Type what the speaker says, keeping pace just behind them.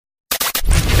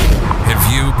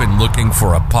you been looking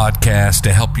for a podcast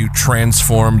to help you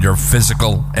transform your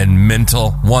physical and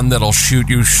mental? One that'll shoot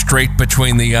you straight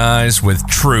between the eyes with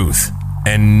truth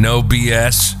and no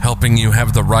BS, helping you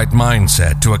have the right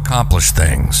mindset to accomplish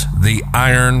things, the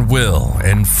iron will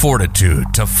and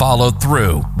fortitude to follow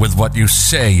through with what you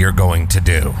say you're going to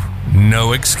do.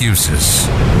 No excuses.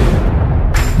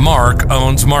 Mark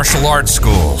owns martial arts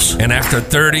schools, and after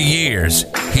 30 years,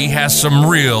 he has some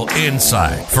real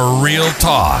insight for real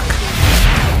talk,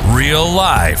 real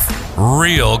life,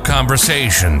 real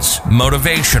conversations,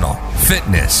 motivational,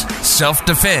 fitness,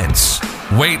 self-defense,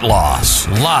 weight loss,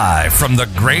 live from the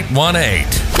Great 1-8.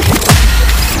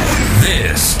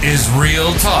 This is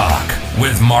Real Talk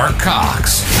with Mark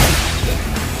Cox.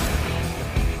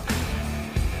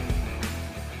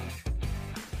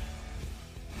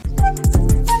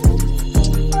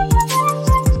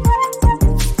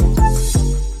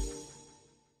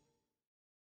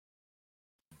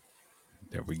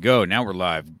 There we go. Now we're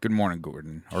live. Good morning,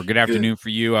 Gordon, or good afternoon for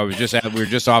you. We were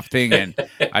just off thing, and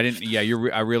I didn't. Yeah,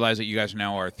 I realized that you guys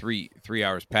now are three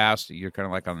hours past. You're kind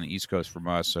of like on the East Coast from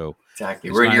us, so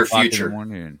exactly. We're in your future. In the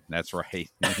morning. That's right.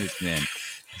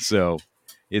 So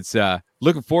it's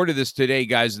looking forward to this today,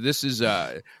 guys. This is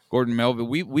Gordon Melville.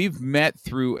 We've met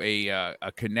through a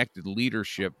connected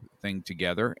leadership thing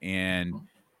together, and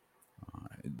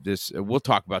this we'll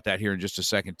talk about that here in just a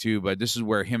second too. But this is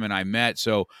where him and I met.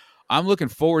 So I'm looking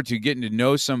forward to getting to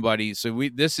know somebody. So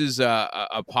this is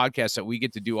a podcast that we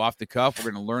get to do off the cuff.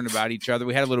 We're going to learn about each other.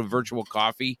 We had a little virtual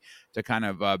coffee to kind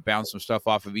of bounce some stuff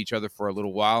off of each other for a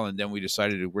little while, and then we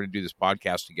decided we're going to do this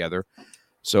podcast together.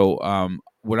 So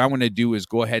what I want to do is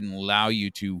go ahead and allow you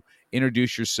to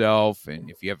introduce yourself, and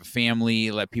if you have a family,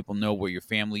 let people know where your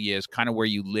family is, kind of where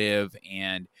you live,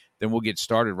 and then we'll get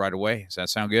started right away. Does that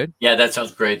sound good? Yeah, that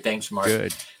sounds great. Thanks, Mark.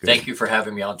 Good. Thank you for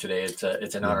having me on today. It's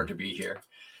an honor to be here.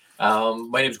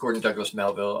 My name is Gordon Douglas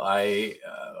Melville.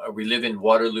 We live in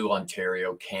Waterloo,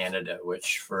 Ontario, Canada,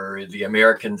 which for the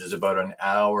Americans is about an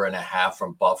hour and a half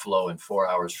from Buffalo and 4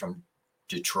 hours from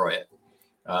Detroit.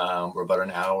 We're about an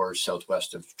hour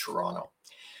southwest of Toronto.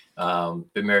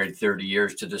 Been married 30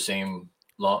 years to the same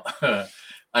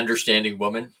understanding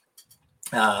woman,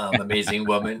 amazing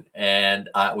woman. And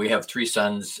we have three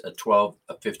sons, a 12,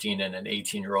 a 15, and an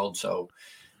 18-year-old. So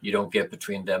you don't get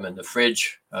between them and the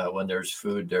fridge. When there's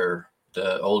food,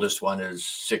 the oldest one is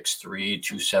 6'3",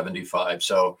 275.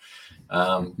 So,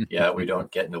 we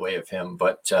don't get in the way of him.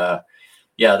 But,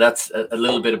 that's a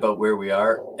little bit about where we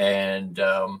are. And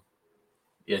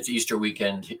it's Easter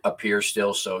weekend up here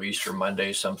still. So Easter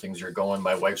Monday, some things are going.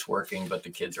 My wife's working, but the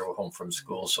kids are home from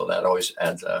school. So that always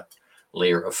adds a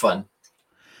layer of fun.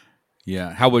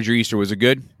 Yeah. How was your Easter? Was it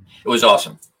good? It was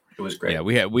awesome. It was great. Yeah,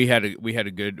 we had a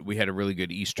really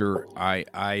good Easter.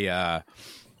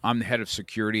 I'm the head of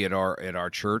security at our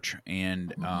church,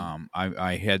 and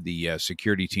I had the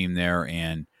security team there,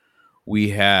 and we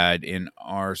had in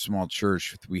our small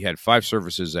church 5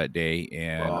 services that day,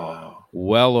 and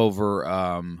well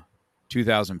over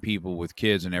 2,000 people with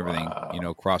kids and everything,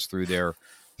 crossed through there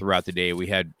throughout the day. We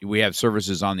have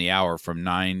services on the hour from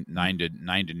 9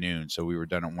 to noon, so we were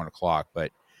done at 1:00,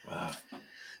 but. Wow.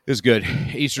 It was good.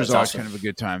 Easter's That's always awesome. kind of a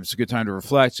good time. It's a good time to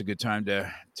reflect. It's a good time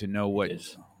to know what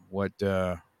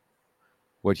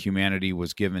humanity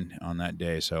was given on that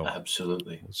day. So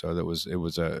absolutely. So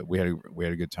we had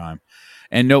a good time,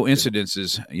 and no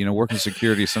incidences. Working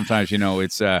security sometimes.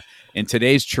 It's in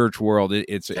today's church world.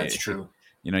 That's true.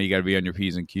 You got to be on your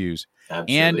P's and Q's.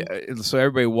 Absolutely. And so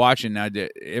everybody watching now,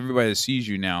 everybody that sees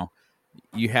you now,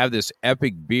 you have this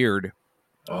epic beard.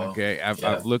 Okay,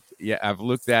 I've looked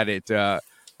at it.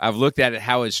 I've looked at it,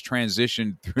 how it's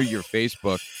transitioned through your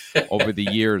Facebook over the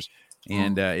years,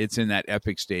 and it's in that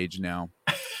epic stage now.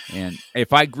 And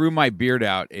if I grew my beard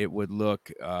out, it would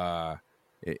look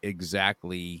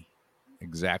exactly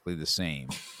the same.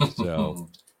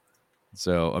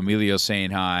 So Emilio's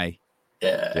saying hi.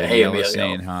 Yeah, hey Emilio.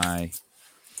 Saying hi.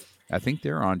 I think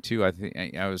they're on too. I think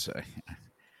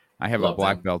I have a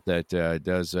black belt that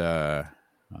does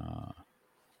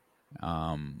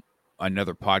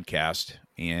another podcast,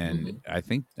 and I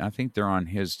think they're on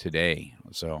his today.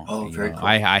 So very cool.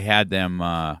 I had them.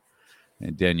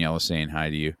 And Danielle is saying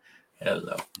hi to you.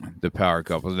 Hello. The power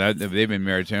couple. They've been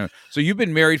married too. So you've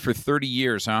been married for 30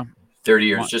 years, huh? 30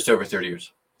 years, just over 30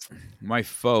 years. My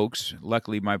folks,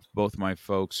 luckily, both my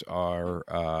folks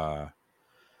are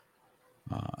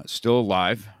still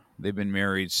alive. They've been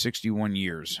married 61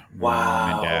 years. Wow. My mom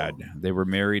and dad. They were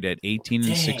married at 18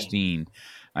 and 16.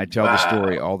 I tell the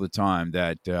story all the time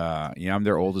that I'm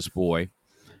their oldest boy,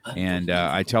 and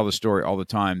I tell the story all the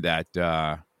time that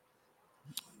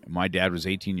my dad was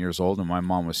 18 years old and my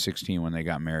mom was 16 when they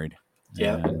got married.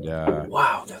 Yeah. And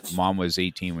Wow, that's mom was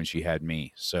 18 when she had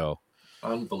me. So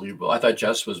unbelievable. I thought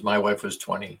my wife was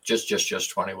 20, just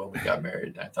 20 when we got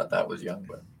married. I thought that was young,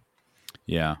 but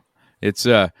yeah, it's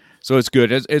so it's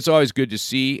good. It's always good to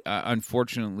see.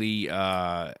 Unfortunately,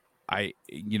 I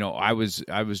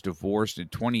was divorced at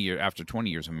 20 years after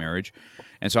 20 years of marriage,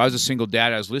 and so I was a single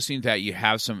dad. I was listening to that you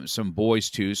have some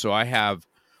boys too. So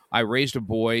I raised a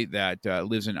boy that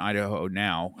lives in Idaho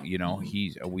now. You know,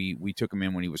 we took him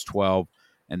in when he was 12.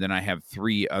 And then I have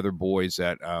 3 other boys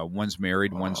that one's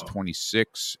married, one's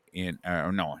 26, and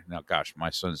gosh, my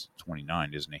son's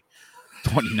 29, isn't he?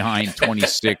 29,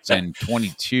 26, and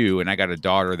 22, and I got a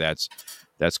daughter that's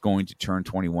going to turn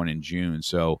 21 in June.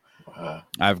 So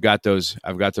I've got those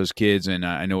kids, and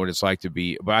I know what it's like to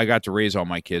be. But I got to raise all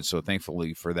my kids, so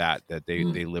thankfully for that they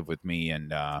live with me,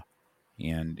 and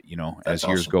you know, That's as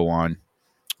years awesome. go on,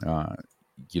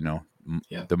 you know,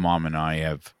 Yeah. the mom and I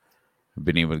have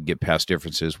been able to get past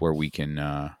differences where we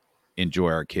can enjoy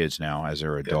our kids now as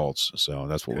they're adults. So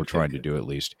that's what we're trying to do, at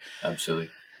least. Absolutely.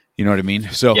 You know what I mean?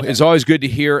 So Yeah. it's always good to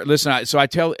hear. Listen, I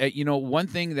tell you know, one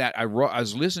thing that I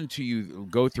was listening to you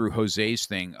go through Jose's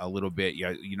thing a little bit.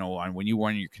 You know, on when you were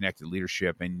in your connected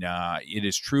leadership, and it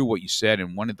is true what you said.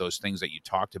 And one of those things that you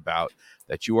talked about,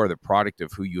 that you are the product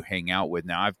of who you hang out with.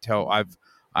 Now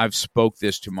I've spoke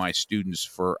this to my students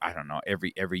for, I don't know,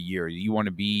 every year. You want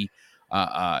to be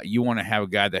you want to have a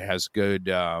guy that has good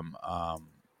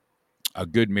a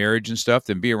good marriage and stuff,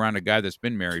 then be around a guy that's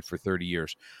been married for 30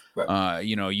 years. Right.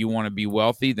 You know, you want to be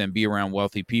wealthy, then be around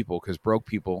wealthy people, because broke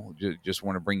people just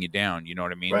want to bring you down. You know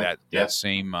what I mean? Right. That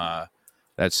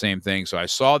same thing. So I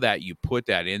saw that you put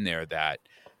that in there, that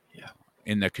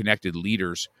in the connected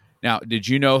leaders. Now, did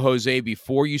you know Jose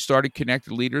before you started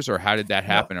Connected Leaders, or how did that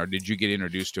happen? Or did you get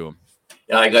introduced to him?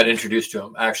 Yeah, I got introduced to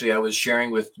him. Actually, I was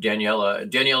sharing with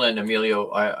Daniela and Emilio.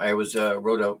 I was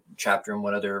wrote a chapter in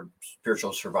one of their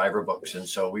spiritual survivor books, and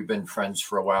so we've been friends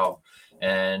for a while.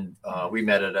 And we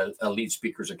met at an Elite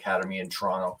Speakers Academy in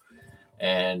Toronto.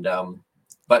 And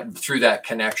but through that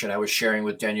connection, I was sharing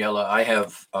with Daniela. I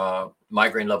have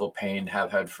migraine level pain,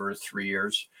 have had for 3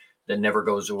 years, that never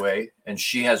goes away, and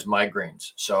she has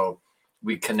migraines. So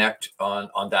we connect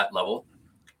on that level.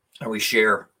 And we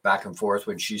share back and forth.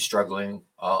 When she's struggling,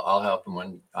 I'll help. And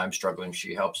when I'm struggling,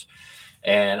 she helps.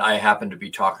 And I happened to be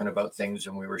talking about things,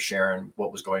 and we were sharing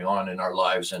what was going on in our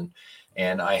lives. And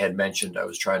I had mentioned I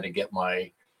was trying to get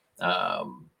my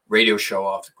radio show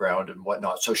off the ground and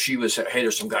whatnot. So she was, hey,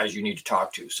 there's some guys you need to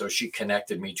talk to. So she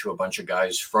connected me to a bunch of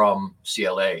guys from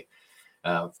CLA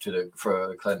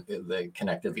for the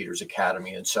Connected Leaders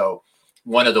Academy. And so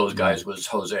one of those guys was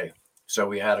Jose. So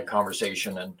we had a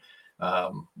conversation, and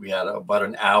we had about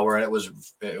an hour, and it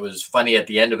was funny at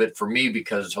the end of it for me,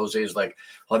 because Jose is like,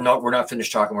 we're not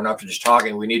finished talking. We're not finished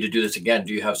talking. We need to do this again.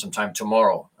 Do you have some time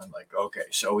tomorrow? I'm like, okay.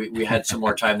 So we had some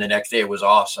more time the next day. It was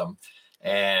awesome.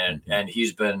 And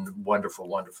he's been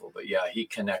wonderful. But yeah, he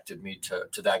connected me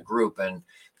to that group. And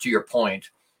to your point,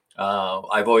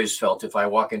 I've always felt if I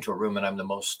walk into a room and I'm the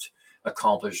most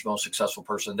accomplished, most successful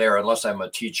person there, unless I'm a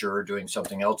teacher or doing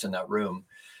something else in that room,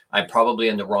 I'm probably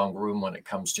in the wrong room when it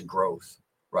comes to growth,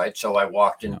 right? So I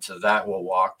walked into that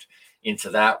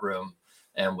room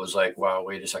and was like, wow,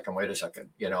 wait a second.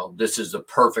 You know, this is the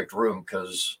perfect room,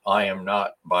 because I am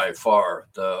not by far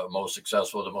the most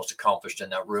successful, the most accomplished in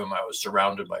that room. I was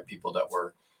surrounded by people that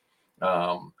were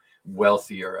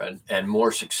wealthier and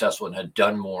more successful and had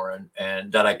done more,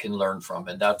 and that I can learn from.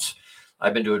 And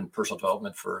I've been doing personal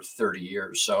development for 30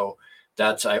 years. So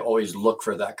I always look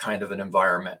for that kind of an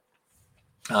environment.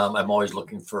 I'm always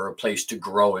looking for a place to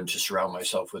grow and to surround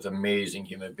myself with amazing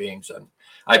human beings. And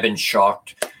I've been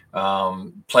shocked,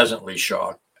 pleasantly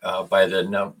shocked, by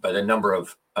the number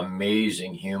of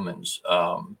amazing humans,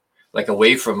 like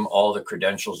away from all the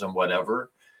credentials and whatever,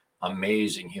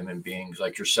 amazing human beings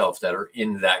like yourself that are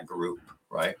in that group,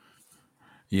 right?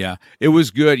 Yeah, it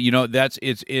was good. You know,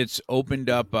 it's opened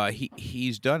up.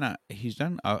 He's done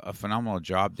a phenomenal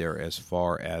job there as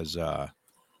far as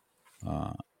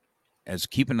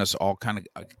keeping us all kind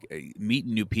of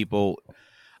meeting new people.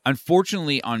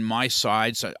 Unfortunately, on my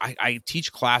side, so I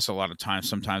teach class a lot of times,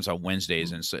 sometimes on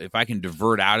Wednesdays, and so if I can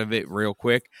divert out of it real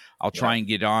quick, I'll try and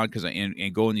get on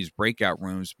and go in these breakout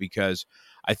rooms, because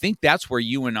I think that's where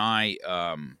you and I.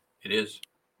 It is.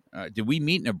 Did we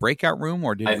meet in a breakout room,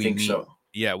 or did we think meet? So.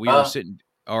 Yeah, we were sitting.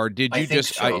 Or did you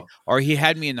just? So. Or he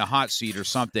had me in the hot seat or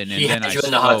something, and he then had I you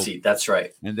in the hot seat. That's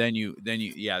right. And then you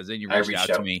reached out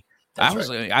to me. That's I was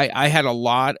right. I had a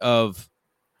lot of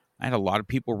I had a lot of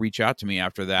people reach out to me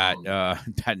after that,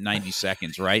 that 90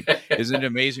 seconds, right? Isn't it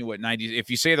amazing what 90, if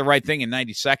you say the right thing in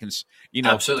 90 seconds,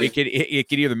 Absolutely. it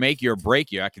could either make you or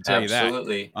break you. I can tell you that.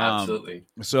 Absolutely.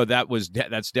 So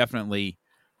that's definitely,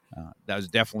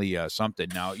 something.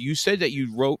 Now, you said that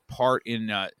you wrote part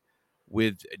in,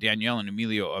 with Danielle and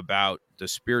Emilio about the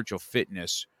spiritual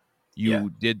fitness. You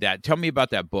did that. Tell me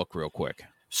about that book real quick.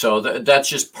 So that's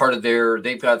just part of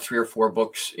they've got 3 or 4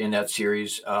 books in that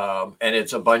series. And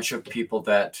it's a bunch of people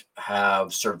that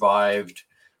have survived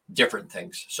different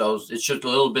things. So it's just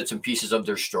little bits and pieces of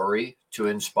their story to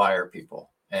inspire people.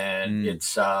 And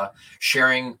it's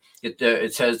sharing it.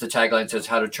 It says, the tagline says,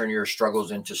 how to turn your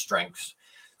struggles into strengths.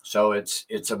 So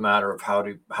it's a matter of how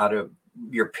to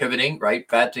you're pivoting, right?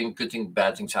 Bad thing, good thing,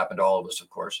 bad things happen to all of us, of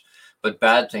course. But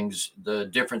bad things, the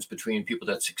difference between people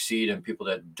that succeed and people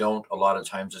that don't a lot of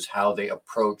times is how they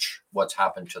approach what's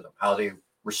happened to them, how they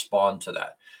respond to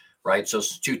that, right? So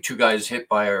two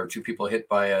people hit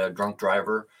by a drunk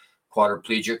driver,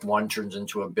 quadriplegic, one turns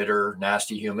into a bitter,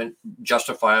 nasty human,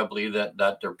 justifiably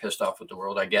that they're pissed off with the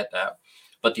world. I get that.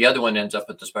 But the other one ends up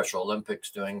at the Special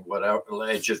Olympics doing whatever.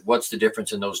 It's just, what's the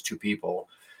difference in those two people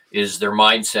is their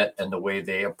mindset and the way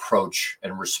they approach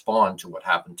and respond to what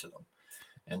happened to them.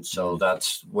 And so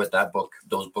that's what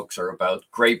those books are about.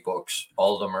 Great books.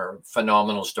 All of them are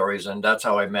phenomenal stories. And that's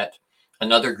how I met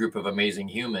another group of amazing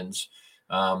humans.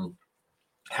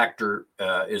 Hector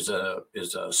is a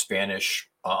Spanish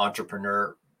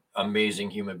entrepreneur, amazing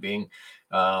human being.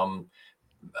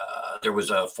 There was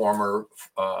a former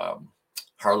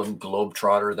Harlem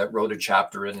Globetrotter that wrote a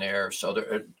chapter in there. So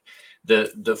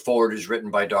the forward is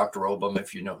written by Dr. Obam,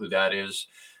 if you know who that is.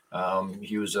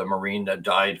 He was a Marine that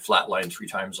died flatlined 3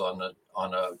 times on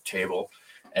a table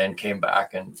and came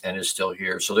back and is still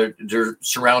here. So they're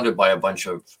surrounded by a bunch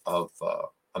of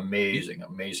amazing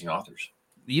authors.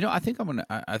 I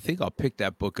think I'll pick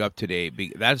that book up today.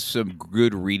 That's some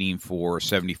good reading for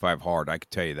 75 hard. I can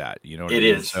tell you that. You know what I mean?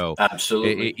 It is. So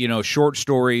absolutely. Short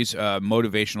stories,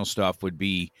 motivational stuff would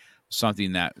be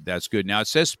something that's good. Now it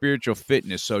says spiritual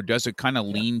fitness. So does it kind of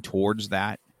lean towards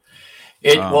that?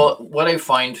 Well, what I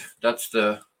find, that's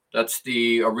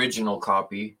the original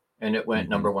copy, and it went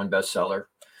number 1 bestseller.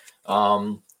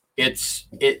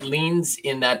 It leans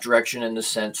in that direction in the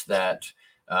sense that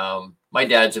my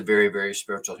dad's a very, very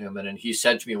spiritual human, and he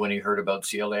said to me when he heard about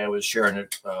CLA, I was sharing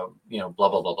it, blah blah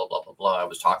blah blah blah blah blah. I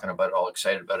was talking about it, all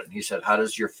excited about it, and he said, "How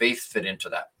does your faith fit into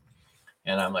that?"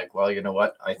 And I'm like, "Well, you know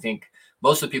what? I think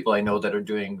most of the people I know that are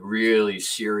doing really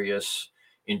serious,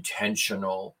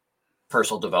 intentional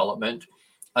personal development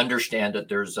understand that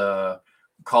there's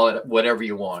call it whatever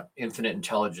you want, infinite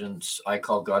intelligence. I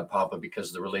call God Papa because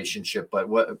of the relationship, but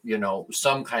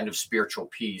some kind of spiritual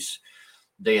piece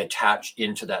they attach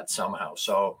into that somehow.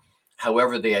 So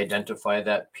however they identify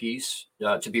that piece,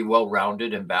 to be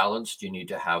well-rounded and balanced, you need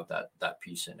to have that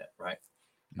piece in it, right?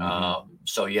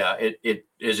 So yeah,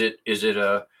 is it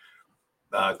a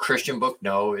Christian book?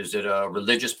 No. Is it a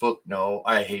religious book? No.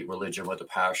 I hate religion with a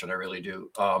passion. I really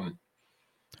do.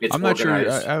 It's I'm not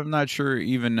organized. Sure. I'm not sure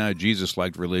even Jesus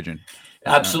liked religion.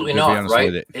 Absolutely not,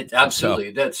 right?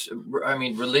 Absolutely.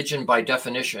 Religion by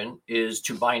definition is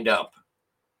to bind up,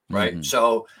 right?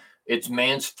 So it's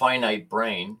man's finite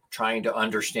brain trying to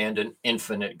understand an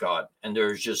infinite God. And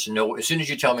there's just as soon as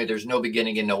you tell me there's no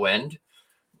beginning and no end,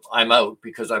 I'm out,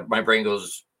 because my brain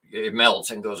it melts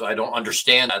and goes, I don't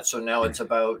understand that. So now it's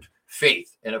about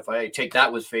faith. And if I take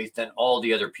that with faith, then all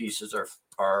the other pieces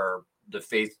are the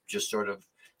faith just sort of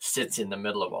sits in the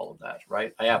middle of all of that,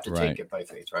 right? I have to take it by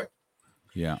faith, right?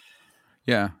 Yeah.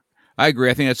 I agree.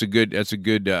 I think that's a good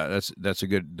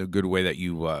way that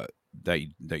you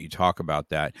that you talk about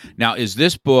that. Now, is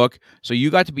this book? So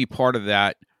you got to be part of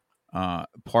that,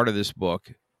 part of this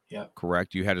book. Yeah.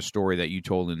 Correct. You had a story that you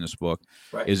told in this book.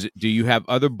 Right. Do you have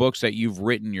other books that you've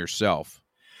written yourself?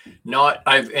 No,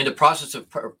 I've in the process of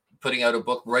putting out a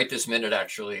book right this minute.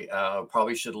 Actually,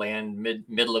 probably should land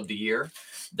middle of the year.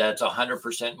 That's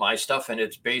 100% my stuff, and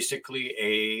it's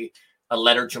basically a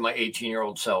letter to my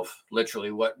 18-year-old self.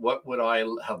 Literally, what would I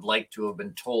have liked to have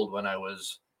been told when I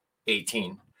was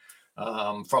 18?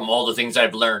 From all the things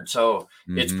I've learned. So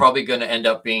it's probably going to end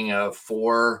up being a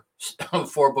 4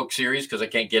 book series, because I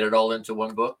can't get it all into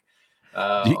one book.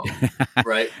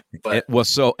 Right. But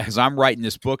so as I'm writing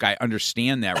this book, I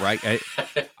understand that, right?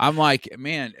 I'm like,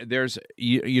 man, there's,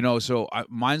 so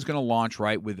mine's going to launch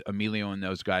right with Emilio and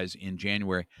those guys in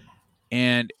January.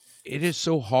 And it is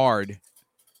so hard.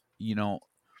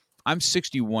 I'm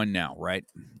 61 now, right?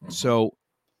 So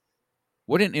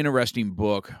what an interesting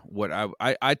book. What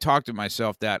I talk to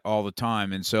myself that all the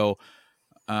time. And so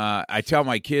I tell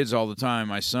my kids all the time,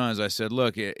 my sons, I said,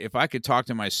 look, if I could talk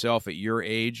to myself at your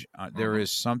age, there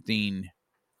is something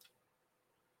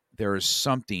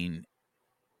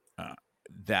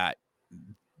that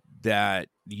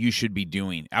you should be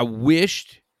doing. I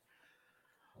wished,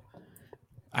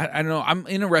 I don't know, I'm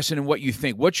interested in what you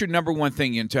think. What's your number one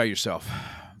thing you can tell yourself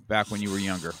back when you were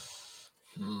younger?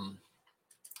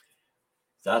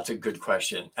 That's a good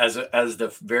question. As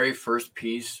the very first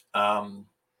piece,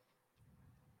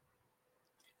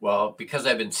 well, because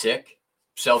I've been sick,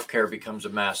 self-care becomes a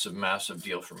massive, massive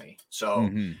deal for me. So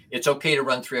it's okay to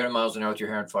run 300 miles an hour with your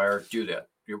hair on fire. Do that.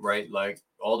 You're right. Like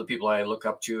all the people I look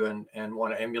up to and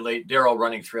want to emulate, they're all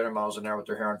running 300 miles an hour with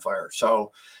their hair on fire.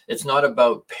 So it's not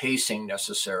about pacing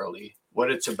necessarily.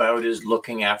 What it's about is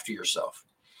looking after yourself.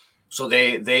 So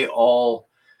they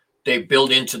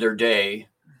build into their day,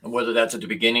 and whether that's at the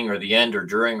beginning or the end or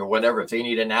during or whatever. If they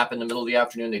need a nap in the middle of the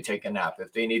afternoon, they take a nap.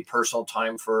 If they need personal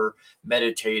time for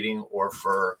meditating or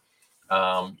for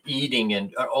eating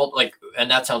and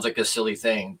that sounds like a silly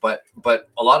thing, but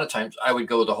a lot of times I would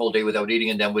go the whole day without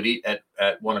eating and then would eat at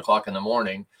 1 o'clock in the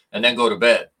morning and then go to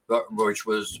bed, which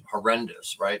was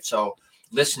horrendous, right? So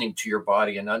listening to your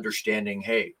body and understanding,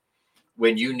 hey,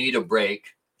 when you need a break,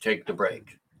 take the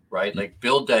break, right? Like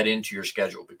build that into your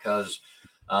schedule because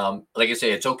like I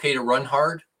say, it's okay to run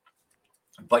hard,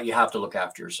 but you have to look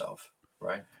after yourself,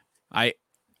 right?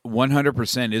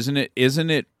 100%.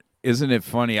 Isn't it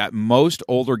funny? Most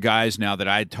older guys now that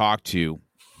I talk to,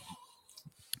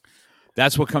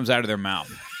 that's what comes out of their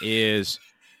mouth is,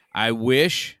 I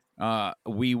wish I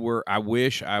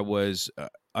was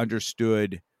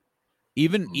understood.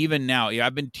 Even now,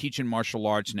 I've been teaching martial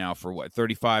arts now for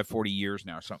 35, 40 years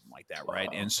now, or something like that, right?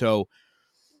 Wow.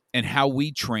 And how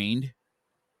we trained,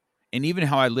 and even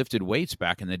how I lifted weights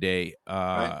back in the day.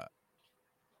 Right.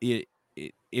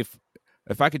 If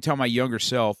I could tell my younger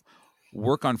self,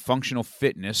 work on functional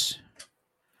fitness,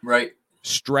 right,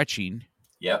 stretching,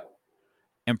 yep,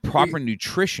 and proper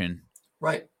nutrition,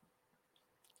 right.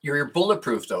 You're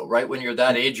bulletproof though, right? When you're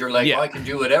that age, you're like, oh, I can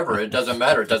do whatever. It doesn't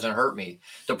matter. It doesn't hurt me.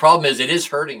 The problem is it is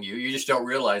hurting you. You just don't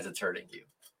realize it's hurting you,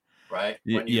 right?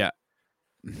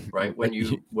 Right.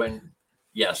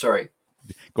 Sorry.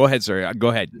 Go ahead, sir. Go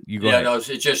ahead. You go ahead. No,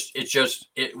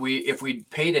 if we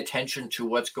paid attention to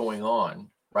what's going on,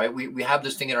 right? We have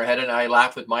this thing in our head, and I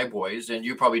laugh with my boys, and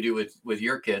you probably do with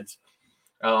your kids.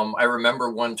 I remember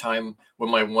one time when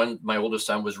my oldest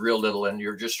son was real little, and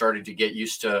you're just starting to get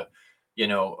used to,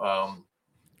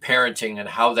 parenting and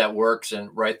how that works, and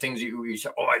right things you say,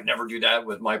 oh, I'd never do that.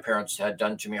 With my parents had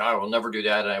done to me, I will never do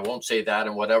that, and I won't say that,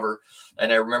 and whatever.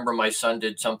 And I remember my son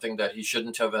did something that he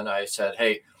shouldn't have, and I said,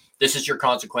 hey, this is your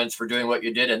consequence for doing what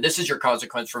you did, and this is your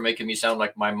consequence for making me sound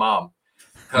like my mom.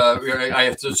 I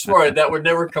have to swear that would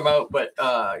never come out, but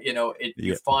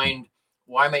you find,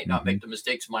 well, I might not make the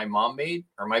mistakes my mom made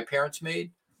or my parents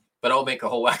made, but I'll make a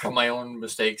whole whack of my own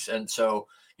mistakes. And so,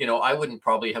 I wouldn't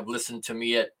probably have listened to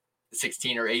me at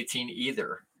 16 or 18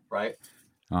 either, right?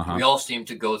 We all seem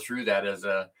to go through that as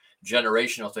a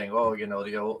generational thing. Oh,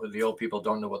 the old people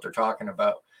don't know what they're talking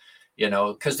about,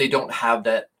 because they don't have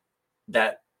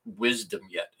that wisdom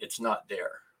yet. It's not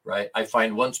there, right? I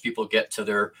find once people get to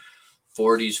their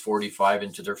 40s, 45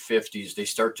 into their 50s, they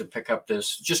start to pick up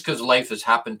this just because life has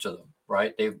happened to them,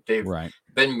 right? They've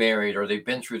been married, or they've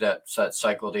been through that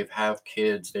cycle. They've have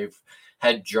kids, they've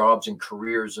had jobs and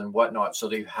careers and whatnot. So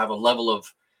they have a level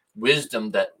of wisdom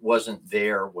that wasn't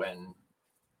there when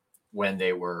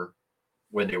they were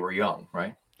young,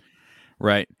 right?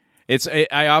 Right.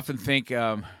 I often think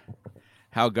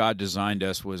how God designed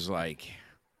us was like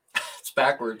it's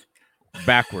backwards,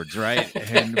 right?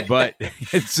 But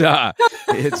it's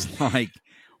like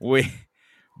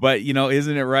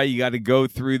isn't it right? You got to go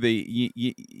through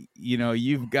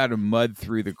you've got to mud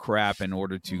through the crap in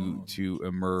order to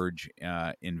emerge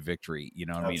in victory. You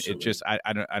know what I mean? It just I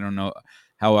don't know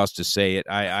how else to say it.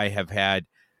 I have had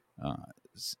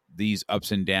these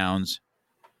ups and downs,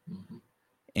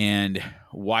 and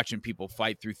watching people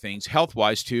fight through things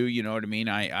health-wise too. You know what I mean?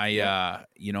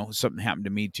 Something happened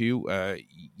to me too.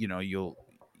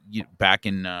 Back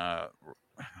in I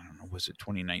don't know, was it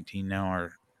 2019 now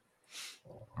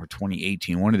or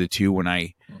 2018? One of the two, when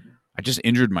I just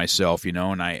injured myself,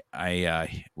 and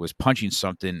I was punching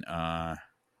something,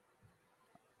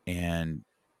 and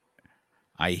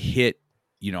I hit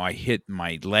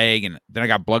my leg, and then I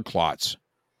got blood clots.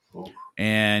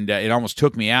 And it almost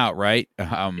took me out, right?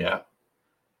 I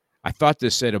thought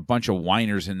this said a bunch of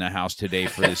whiners in the house today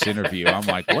for this interview. I'm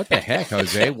like, what the heck,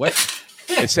 Jose? What?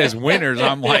 It says winners.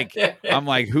 I'm like,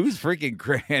 who's freaking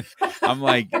grand? I'm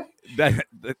like,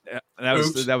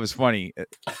 that was funny.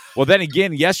 Well, then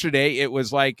again, yesterday it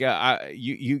was like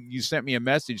you sent me a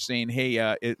message saying, "Hey,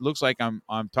 it looks like I'm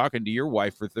talking to your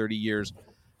wife for 30 years.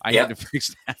 I had to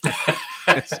fix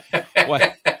that."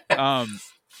 What?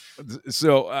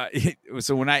 So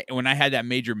when I had that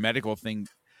major medical thing,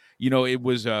 it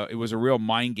was a real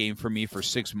mind game for me for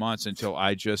 6 months until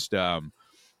I just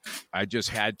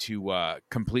had to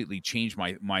completely change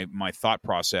my thought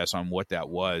process on what that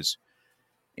was.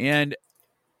 And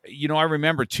I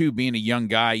remember too being a young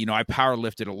guy. I power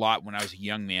lifted a lot when I was a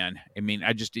young man. I mean,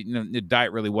 I just didn't. The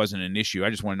diet really wasn't an issue. I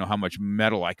just want to know how much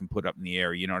metal I can put up in the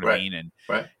air. You know what I mean?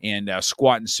 And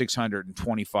squatting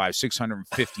 625,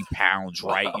 650 pounds,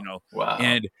 wow. right? Wow.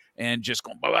 And just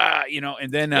going, blah, blah,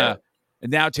 and then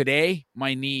and now today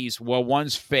my knees. Well,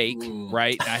 one's fake,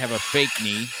 right? I have a fake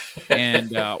knee,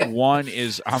 and one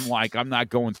is I'm not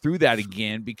going through that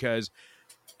again because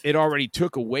it already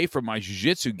took away from my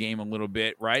jiu-jitsu game a little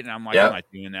bit, right? And I'm like, I'm not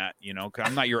doing that, 'cause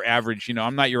I'm not your average,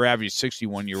 I'm not your average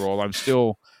 61-year-old. I'm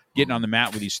still getting on the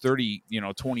mat with these 30,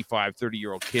 25,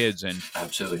 30-year-old kids, and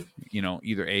absolutely,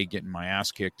 either getting my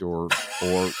ass kicked or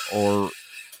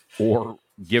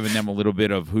giving them a little bit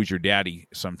of who's your daddy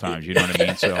sometimes, you know what I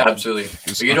mean? So absolutely.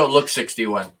 So you don't look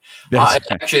 61.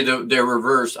 Actually, the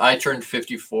reverse. I turned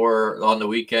 54 on the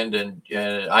weekend, and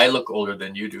I look older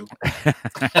than you do.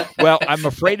 Well, I'm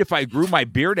afraid if I grew my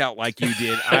beard out like you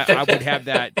did, I would have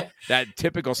that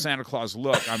typical Santa Claus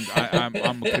look.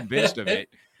 I'm convinced of it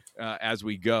as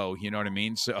we go. You know what I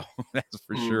mean? So that's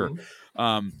for sure.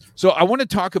 So I want to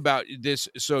talk about this.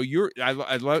 So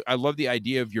I love the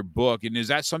idea of your book. And is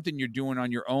that something you're doing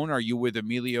on your own? Are you with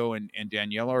Emilio and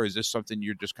Daniela, or is this something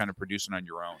you're just kind of producing on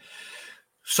your own?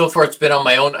 So far, it's been on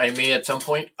my own. I may at some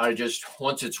point.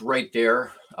 Once it's right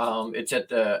there, it's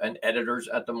at an editor's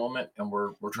at the moment, and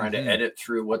we're trying to edit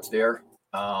through what's there.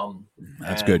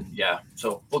 That's good. Yeah.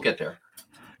 So we'll get there.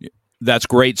 That's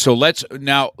great. So let's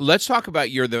talk about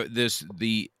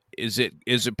is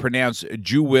it pronounced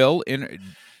Jewel in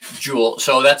Jewel?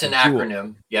 So that's an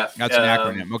acronym. Yeah. That's an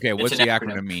acronym. Okay. What's the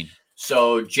acronym mean?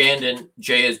 So Jandon,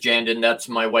 J is Jandon. That's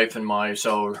my wife and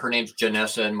so her name's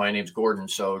Janessa and my name's Gordon.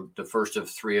 So the first of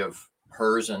 3 of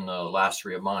hers and the last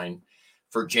 3 of mine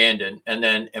for Jandon. And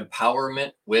then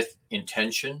empowerment with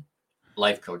intention,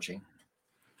 life coaching.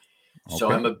 Okay.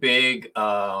 So I'm a big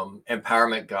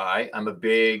empowerment guy. I'm a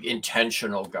big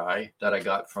intentional guy that I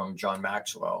got from John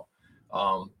Maxwell.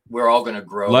 We're all going to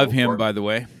grow. Love him, by the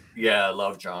way. Yeah, I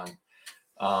love John.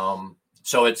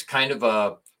 So it's kind of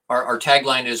our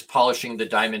tagline is polishing the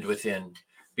diamond within,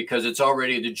 because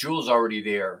the jewel's already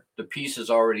there. The piece is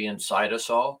already inside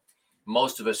us all.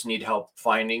 Most of us need help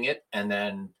finding it and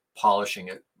then polishing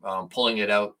it, pulling it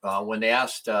out. When they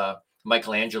asked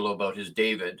Michelangelo about his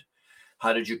David,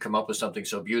 how did you come up with something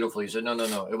so beautiful? He said,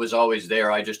 no. It was always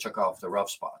there. I just took off the rough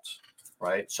spots.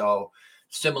 Right. So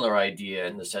similar idea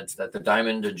in the sense that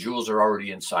the jewels are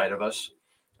already inside of us.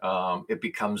 It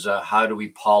becomes how do we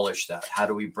polish that? How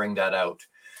do we bring that out?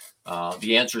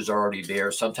 The answers are already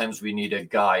there. Sometimes we need a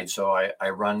guide. So I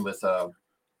run with a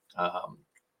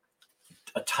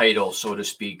title, so to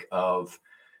speak, of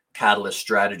Catalyst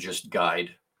Strategist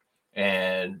Guide.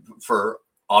 And for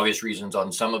obvious reasons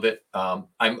on some of it,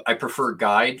 I prefer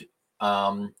guide.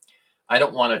 I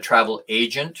don't want a travel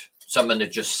agent, someone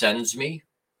that just sends me.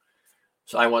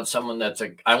 So I want someone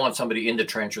I want somebody in the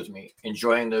trench with me,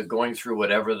 enjoying going through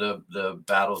whatever the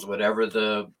battles, whatever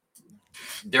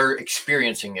they're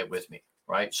experiencing it with me.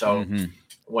 Right. So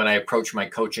when I approach my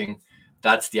coaching,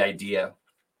 that's the idea,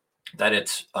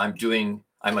 that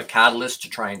I'm a catalyst to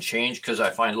try and change, because I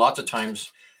find lots of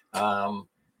times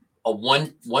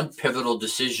one pivotal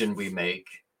decision we make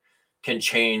can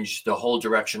change the whole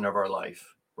direction of our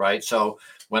life. Right. So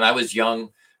when I was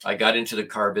young, I got into the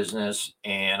car business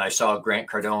and I saw Grant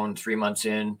Cardone 3 months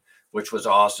in, which was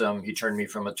awesome. He turned me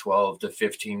from a 12 to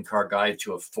 15 car guy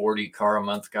to a 40 car a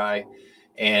month guy.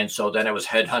 And so then I was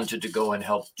headhunted to go and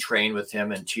help train with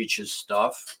him and teach his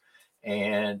stuff.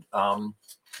 And,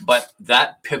 but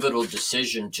that pivotal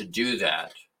decision to do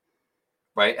that,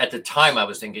 right? At the time I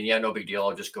was thinking, yeah, no big deal.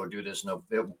 I'll just go do this. No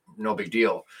big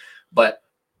deal. But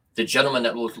the gentleman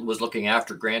that was looking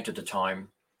after Grant at the time,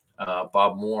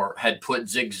 Bob Moore, had put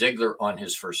Zig Ziglar on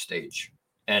his first stage,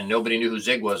 and nobody knew who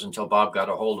Zig was until Bob got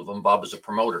a hold of him. Bob was a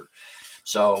promoter.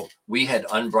 So we had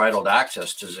unbridled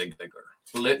access to Zig Ziglar,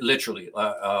 literally.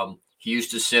 He used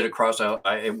to sit across.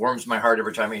 It warms my heart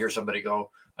every time I hear somebody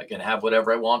go, I can have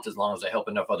whatever I want as long as I help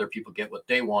enough other people get what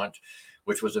they want,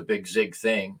 which was a big Zig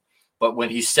thing. But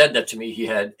when he said that to me, he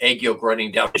had egg yolk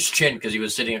running down his chin because he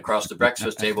was sitting across the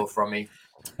breakfast table from me.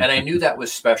 And I knew that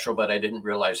was special, but I didn't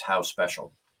realize how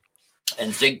special.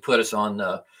 And Zig put us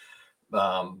on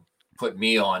put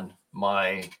me on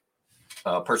my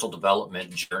personal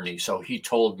development journey. So he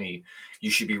told me you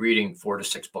should be reading 4 to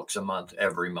 6 books a month,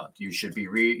 every month. You should be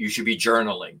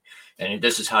journaling, and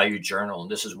this is how you journal, and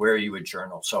this is where you would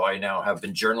journal. So I now have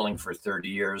been journaling for 30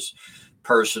 years,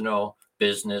 personal,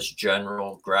 business,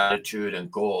 general, gratitude,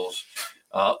 and goals.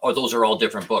 Or those are all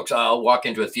different books. I'll walk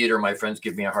into a theater. My friends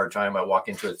give me a hard time. I walk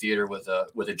into a theater with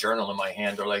a journal in my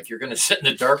hand. They're like, "You're going to sit in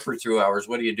the dark for 2 hours.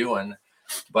 What are you doing?"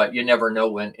 But you never know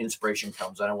when inspiration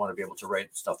comes. I don't want to be able to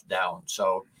write stuff down.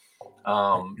 So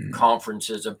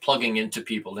conferences and plugging into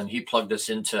people. And he plugged us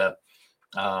into,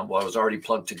 I was already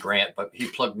plugged to Grant, but he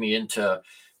plugged me into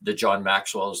the John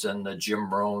Maxwell's and the Jim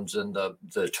Rohns and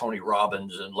the Tony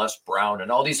Robbins and Les Brown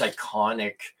and all these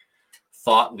iconic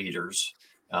thought leaders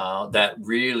that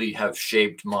really have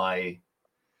shaped my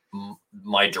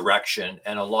direction.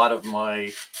 And a lot of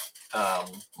my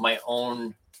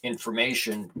own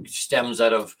information stems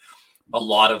out of a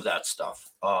lot of that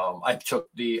stuff. I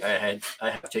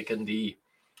have taken the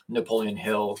Napoleon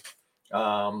Hill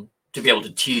to be able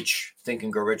to teach Think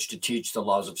and Grow Rich, to teach the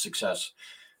laws of success.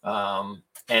 And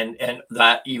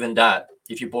that,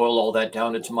 if you boil all that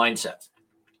down, it's mindset,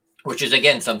 which is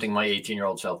again something my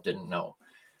 18-year-old self didn't know.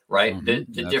 Right.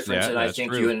 Mm-hmm. The difference, and I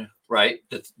think true.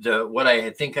 What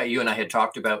I think you and I had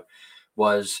talked about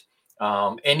was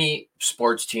any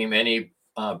sports team, any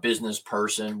business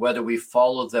person, whether we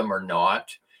follow them or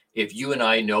not, if you and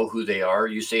I know who they are,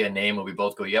 you say a name and we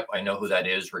both go, "Yep, I know who that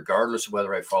is," regardless of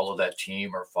whether I follow that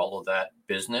team or follow that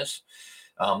business.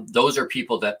 Those are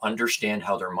people that understand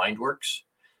how their mind works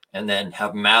and then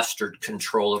have mastered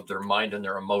control of their mind and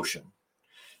their emotion.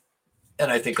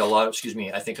 And I think a lot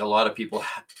of people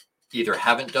either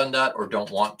haven't done that or don't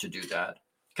want to do that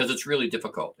because it's really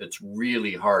difficult. It's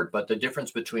really hard. But the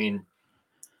difference between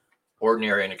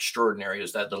ordinary and extraordinary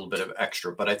is that little bit of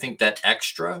extra. But I think that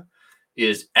extra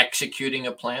is executing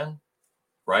a plan,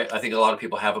 right? I think a lot of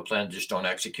people have a plan, just don't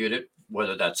execute it,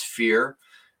 whether that's fear,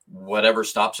 whatever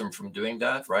stops them from doing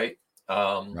that, right?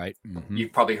 Right. Mm-hmm.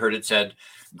 You've probably heard it said,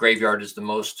 graveyard is the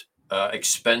most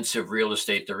expensive real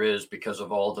estate there is because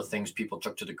of all the things people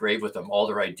took to the grave with them, all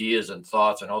their ideas and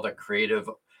thoughts and all that creative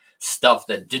stuff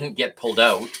that didn't get pulled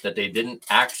out, that they didn't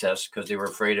access because they were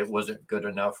afraid it wasn't good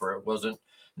enough, or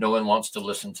no one wants to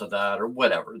listen to that, or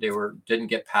whatever. They didn't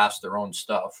get past their own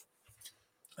stuff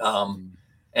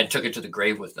and took it to the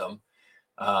grave with them.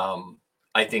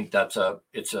 I think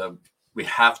we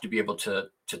have to be able to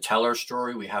tell our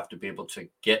story. We have to be able to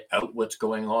get out what's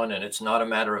going on. And it's not a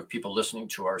matter of people listening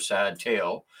to our sad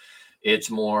tale. It's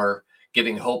more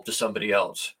giving hope to somebody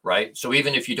else, right? So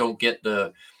even if you're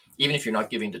not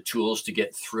giving the tools to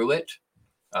get through it,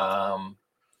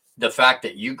 the fact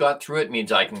that you got through it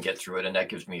means I can get through it. And that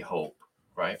gives me hope,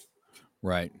 right?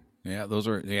 Right. Yeah,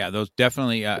 those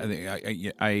definitely,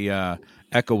 I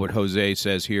echo what Jose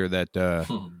says here, that,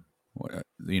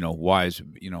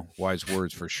 wise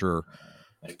words for sure.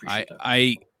 I appreciate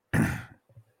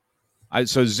that.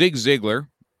 So Zig Ziglar,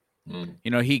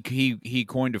 he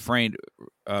coined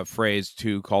a phrase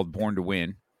called "Born to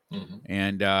Win," mm-hmm.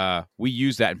 and we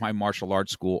use that in my martial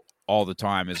arts school all the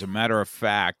time. As a matter of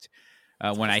fact,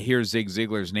 when I hear Zig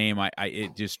Ziglar's name,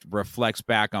 it just reflects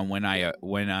back on when I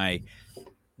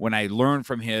learned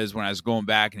from when I was going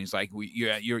back, and he's like,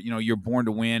 "You're born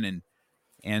to win,"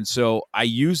 and so I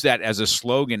use that as a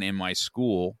slogan in my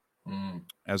school.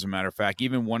 As a matter of fact,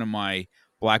 even one of my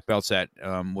black belts that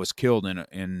was killed in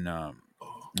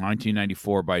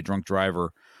 1994 by a drunk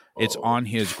driver, it's on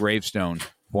his gravestone,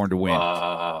 "Born to Win."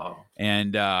 Wow.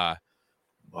 And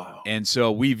and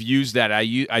so we've used that.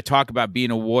 I talk about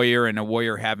being a warrior and a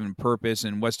warrior having purpose,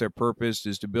 and what's their purpose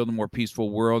is to build a more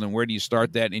peaceful world. And where do you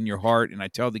start that? In your heart. And I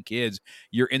tell the kids,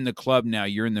 you're in the club now.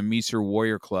 You're in the Meeser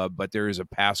Warrior Club, but there is a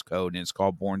passcode, and it's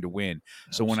called "Born to Win."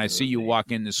 Absolutely. So when I see you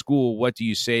walk into school, what do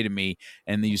you say to me?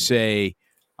 And you say,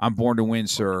 "I'm born to win,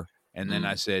 sir." And then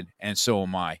I said, "And so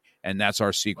am I." And that's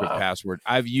our secret password.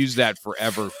 I've used that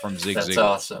forever from Zig Ziglar. That's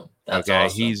awesome. That's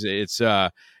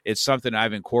awesome. It's something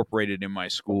I've incorporated in my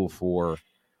school for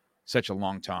such a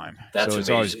long time. So it's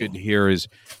amazing. Always good to hear. It's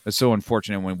so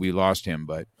unfortunate when we lost him,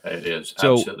 but it is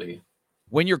absolutely.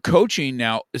 When you're coaching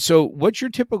now, so what's your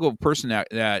typical person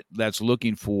that's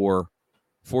looking for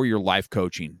your life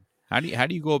coaching? How do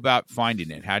you go about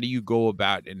finding it? How do you go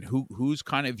about, and who's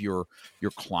kind of your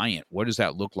client? What does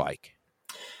that look like?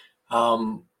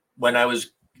 When I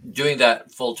was doing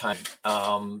that full time,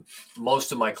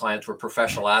 most of my clients were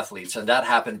professional athletes, and that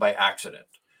happened by accident.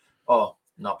 Oh,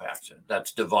 not by accident.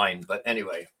 That's divine. But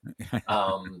anyway,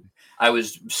 I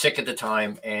was sick at the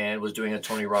time and was doing a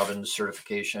Tony Robbins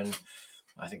certification.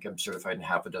 I think I'm certified in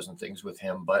half a dozen things with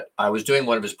him, but I was doing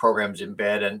one of his programs in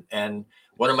bed, and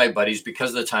one of my buddies,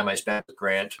 because of the time I spent with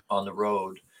Grant on the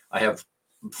road, I have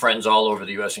friends all over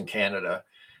the US and Canada,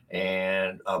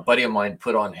 and a buddy of mine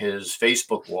put on his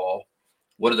Facebook wall,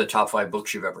 what are the top 5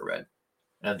 books you've ever read?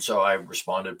 And so I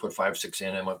responded, put 5 or 6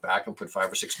 in, and went back and put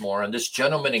 5 or 6 more. And this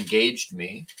gentleman engaged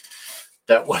me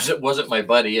that wasn't my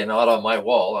buddy and not on my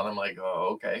wall. And I'm like, oh,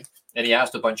 okay. And he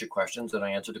asked a bunch of questions, and I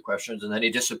answered the questions, and then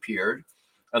he disappeared.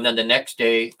 And then the next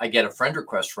day I get a friend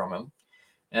request from him,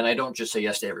 and I don't just say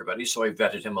yes to everybody. So I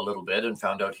vetted him a little bit and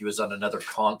found out he was on another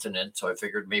continent. So I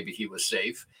figured maybe he was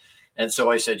safe. And so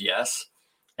I said yes.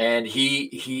 And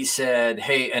he said,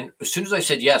 hey, and as soon as I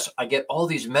said yes, I get all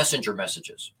these messenger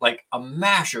messages, like a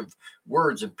mash of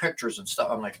words and pictures and stuff.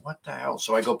 I'm like, what the hell?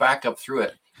 So I go back up through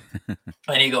it.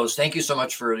 And he goes, thank you so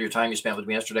much for your time you spent with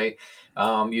me yesterday.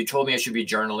 You told me I should be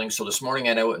journaling. So this morning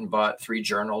I went and bought 3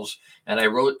 journals, and I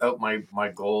wrote out my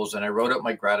goals, and I wrote out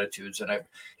my gratitudes, and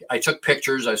I took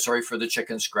pictures. I'm sorry for the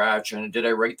chicken scratch. And did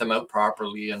I write them out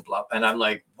properly and blah. And I'm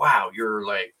like, wow, you're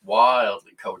like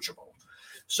wildly coachable.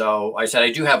 So I said,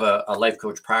 I do have a life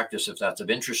coach practice if that's of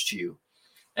interest to you.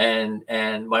 And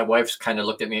my wife's kind of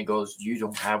looked at me and goes, you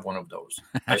don't have one of those.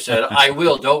 I said, I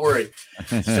will, don't worry.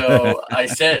 So I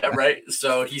said, right.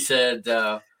 So he said,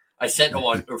 I sent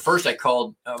one. First I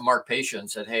called Mark Pasha and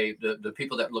said, hey, the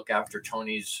people that look after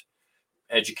Tony's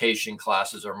education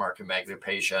classes are Mark and Magda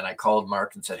Pasha. And I called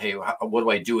Mark and said, hey, what do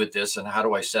I do with this? And how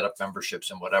do I set up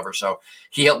memberships and whatever? So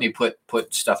he helped me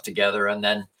put stuff together. And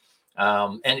then,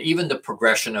 and even the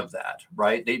progression of that,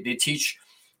 right? They teach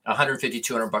 $150,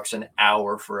 $200 an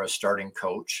hour for a starting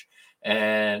coach.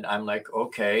 And I'm like,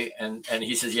 okay. And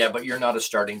he says, yeah, but you're not a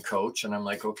starting coach. And I'm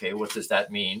like, okay, what does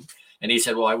that mean? And he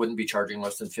said, well, I wouldn't be charging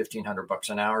less than $1,500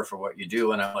 an hour for what you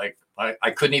do. And I'm like, I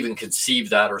couldn't even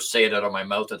conceive that or say it out of my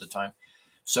mouth at the time.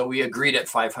 So we agreed at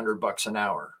 $500 an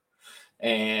hour.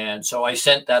 And so I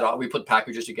sent that off. We put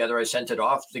packages together. I sent it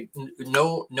off.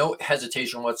 No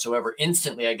hesitation whatsoever.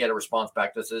 Instantly, I get a response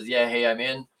back that says, yeah, hey, I'm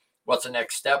in. What's the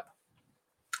next step?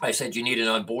 I said, you need an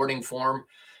onboarding form.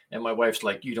 And my wife's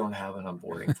like, you don't have an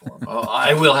onboarding form. Oh,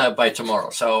 I will have by tomorrow.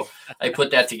 So I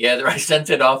put that together. I sent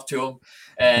it off to him,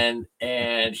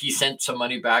 and he sent some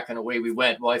money back, and away we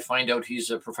went. Well, I find out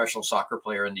he's a professional soccer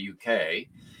player in the UK.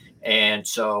 And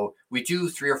so we do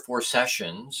 3 or 4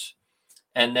 sessions.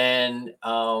 And then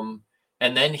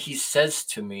he says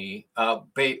to me,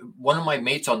 one of my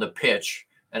mates on the pitch,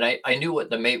 and I knew what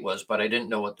the mate was, but I didn't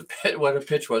know what a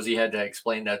pitch was. He had to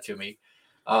explain that to me.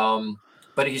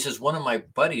 But he says, one of my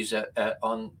buddies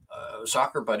on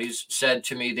soccer buddies said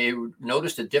to me, they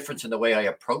noticed a difference in the way I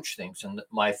approach things, and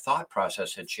my thought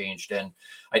process had changed, and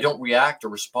I don't react or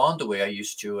respond the way I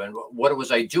used to. And what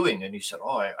was I doing? And he said,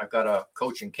 oh, I've got a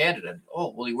coach in Canada.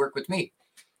 Oh, will he work with me?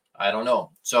 I don't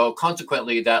know. So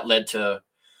consequently, that led to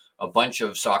a bunch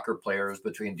of soccer players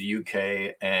between the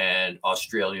UK and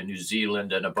Australia, New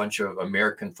Zealand, and a bunch of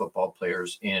American football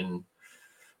players in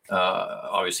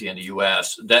obviously in the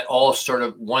US, that all sort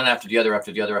of one after the other,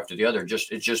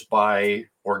 it just by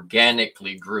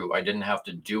organically grew. I didn't have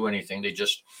to do anything.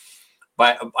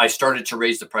 I started to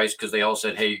raise the price because they all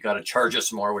said, hey, you got to charge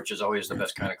us more, which is always the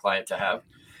best kind of client to have.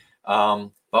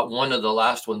 But one of the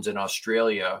last ones in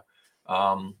Australia,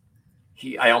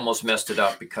 I almost messed it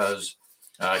up because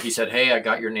he said, hey, I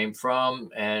got your name from,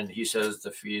 and he says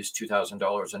the fee is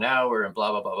 $2,000 an hour and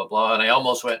blah, blah, blah, blah, blah. And I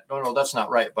almost went, no, that's not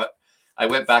right. But I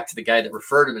went back to the guy that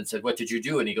referred him and said, what did you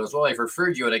do? And he goes, well, I've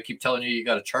referred you, and I keep telling you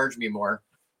got to charge me more.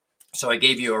 So I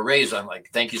gave you a raise. I'm like,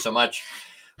 thank you so much.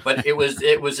 But it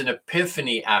was an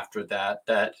epiphany after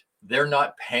that they're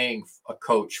not paying a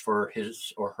coach for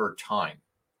his or her time.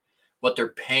 What they're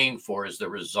paying for is the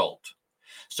result.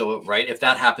 So, right, if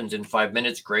that happens in 5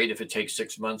 minutes, great. If it takes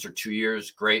 6 months or 2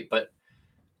 years, great. But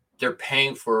they're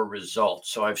paying for a result.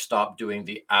 So I've stopped doing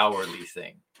the hourly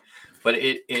thing. But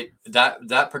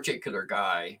that particular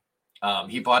guy,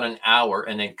 he bought an hour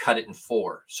and then cut it in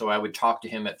 4. So I would talk to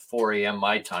him at 4 a.m.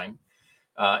 my time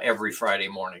every Friday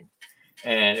morning.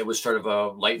 And it was sort of a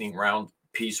lightning round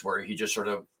piece where he just sort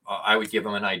of, I would give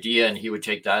him an idea, and he would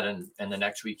take that, and the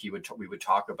next week we would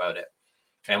talk about it.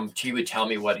 And he would tell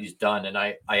me what he's done. And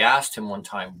I asked him one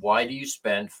time, why do you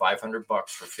spend $500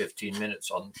 for 15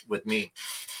 minutes with me?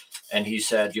 And he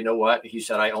said, you know what? He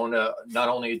said, not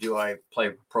only do I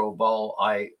play pro ball,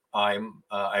 I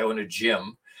own a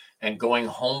gym, and going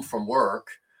home from work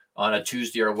on a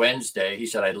Tuesday or Wednesday, he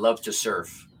said, I love to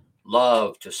surf.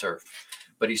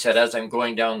 But he said, as I'm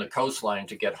going down the coastline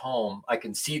to get home, I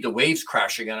can see the waves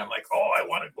crashing, and I'm like, oh, I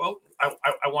want to go.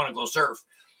 I want to go surf.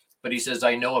 But he says,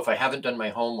 I know if I haven't done my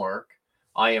homework,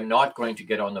 I am not going to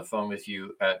get on the phone with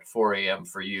you at 4 a.m.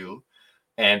 for you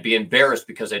and be embarrassed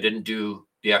because I didn't do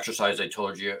the exercise I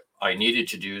told you I needed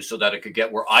to do so that I could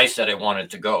get where I said I wanted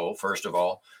to go, first of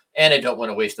all. And I don't want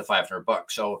to waste the $500.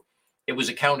 So it was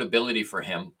accountability for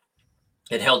him.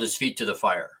 It held his feet to the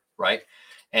fire, right?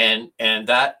 And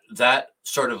that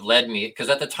sort of led me, because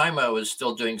at the time I was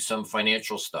still doing some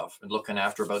financial stuff and looking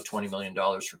after about $20 million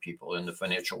for people in the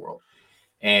financial world.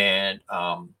 And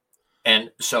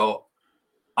so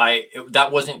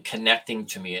that wasn't connecting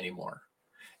to me anymore.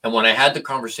 And when I had the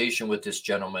conversation with this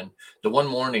gentleman, the one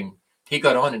morning he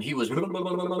got on and he was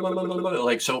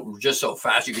like, so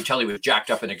fast. You could tell he was jacked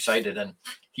up and excited. And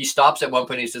he stops at one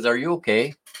point and he says, "Are you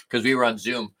okay?" Because we were on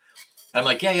Zoom. I'm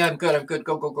like, yeah, I'm good.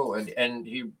 Go. And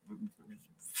he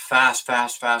fast. And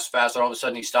all of a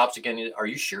sudden he stops again. "Are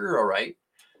you sure you're all right?"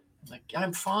 I'm like, "Yeah,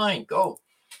 I'm fine. Go."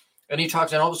 And he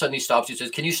talks, and all of a sudden he stops. He says,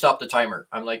 "Can you stop the timer?"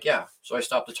 I'm like, "Yeah." So I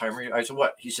stopped the timer. I said,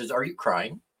 "What?" He says, "Are you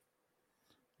crying?"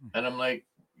 And I'm like,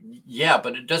 "Yeah,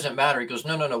 but it doesn't matter." He goes,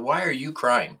 No. Why are you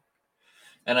crying?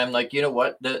 And I'm like, "You know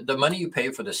what? The money you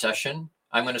pay for the session,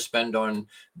 I'm going to spend on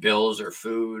bills or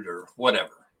food or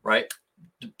whatever, right?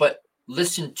 But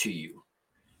listen to you.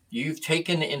 You've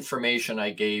taken the information I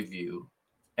gave you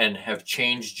and have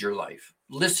changed your life.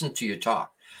 Listen to you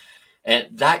talk." And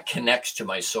that connects to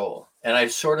my soul. And I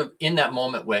sort of, in that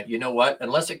moment, went, you know what?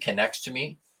 Unless it connects to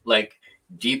me, like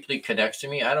deeply connects to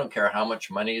me, I don't care how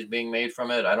much money is being made from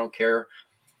it. I don't care.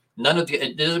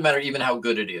 It doesn't matter even how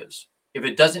good it is. If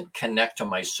it doesn't connect to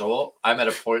my soul, I'm at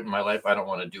a point in my life, I don't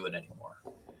want to do it anymore.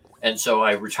 And so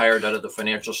I retired out of the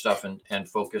financial stuff and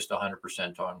focused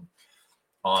 100%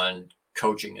 on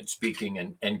coaching and speaking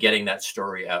and getting that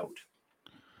story out.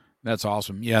 That's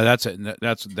awesome. Yeah,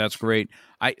 that's great.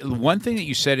 One thing that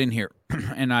you said in here,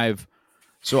 and I've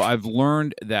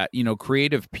learned that,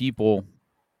 creative people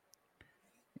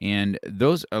and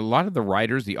a lot of the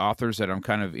writers, the authors that I'm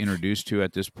kind of introduced to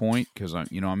at this point, because I'm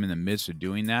in the midst of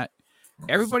doing that.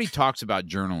 Everybody talks about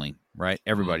journaling, right?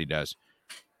 Everybody does.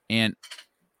 And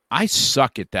I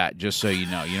suck at that, just so you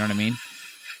know what I mean?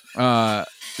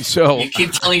 So you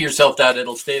keep telling yourself that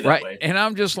it'll stay that way. And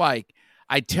I'm just like,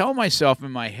 I tell myself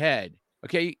in my head,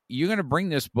 okay, you're going to bring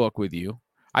this book with you.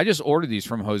 I just ordered these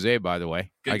from Jose, by the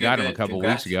way. I got them a couple of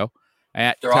weeks ago.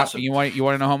 They're awesome. You want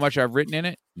to know how much I've written in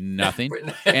it? Nothing.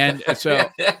 And so,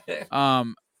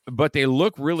 but they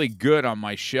look really good on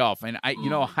my shelf. And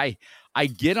I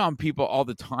get on people all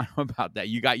the time about that.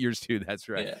 You got yours too. That's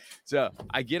right. Yeah. So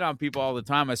I get on people all the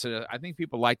time. I said, I think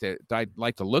people like to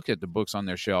look at the books on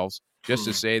their shelves just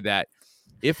to say that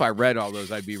if I read all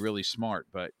those, I'd be really smart.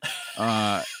 But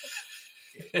at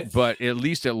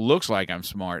least it looks like I'm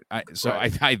smart. I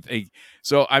think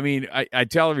so. I mean, I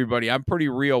tell everybody I'm pretty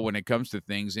real when it comes to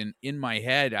things. And in my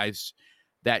head,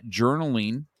 that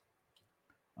journaling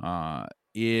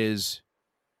is.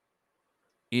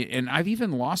 And I've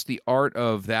even lost the art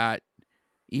of that.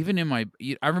 Even in I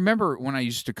remember when I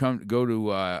used to go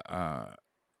to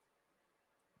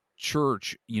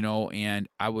church, and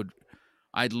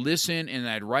I'd listen and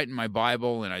I'd write in my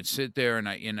Bible and I'd sit there and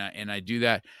I do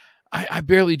that. I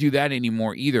barely do that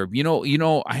anymore either.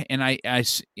 I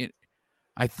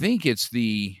think it's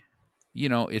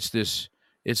it's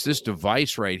this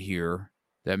device right here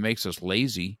that makes us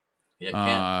lazy.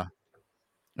 Yeah,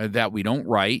 that we don't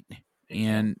write.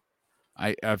 And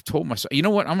I've told myself, you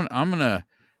know what,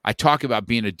 I talk about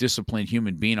being a disciplined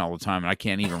human being all the time, and I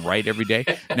can't even write every day.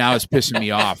 Now it's pissing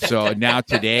me off. So now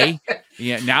today,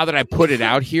 now that I put it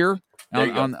out here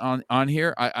on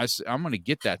here, I'm going to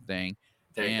get that thing,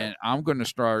 and I'm going to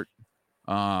start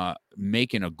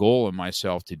making a goal in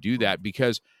myself to do that,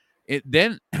 because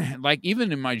then like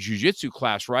even in my jiu-jitsu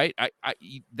class, right?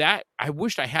 I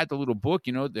wished I had the little book,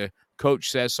 the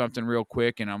coach says something real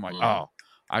quick, and I'm like, oh,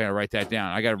 I got to write that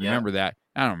down. I got to remember that.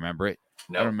 I don't remember it.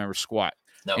 No. I don't remember squat.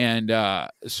 No. And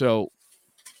so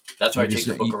that's why I take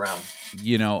the book around.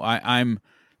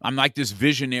 I'm like this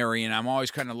visionary, and I'm always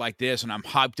kind of like this, and I'm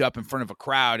hyped up in front of a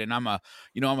crowd, and I'm a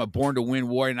born to win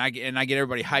warrior, and I get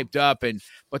everybody hyped up,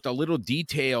 but the little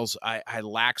details I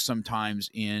lack sometimes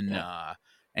in,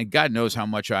 and God knows how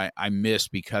much I miss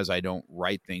because I don't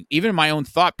write things. Even my own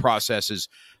thought processes.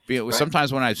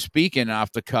 Sometimes when I'm speaking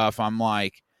off the cuff, I'm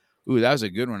like, ooh, that was a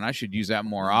good one. I should use that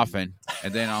more often.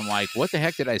 And then I'm like, what the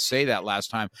heck did I say that last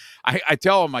time? I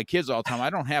tell my kids all the time, I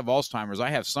don't have Alzheimer's.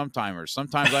 I have sometimers.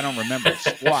 Sometimes I don't remember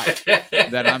squat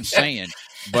that I'm saying,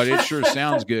 but it sure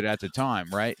sounds good at the time,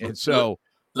 right? And so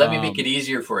let me make it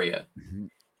easier for you.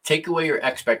 Take away your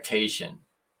expectation.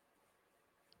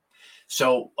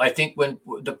 So I think when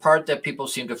the part that people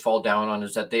seem to fall down on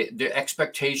is that the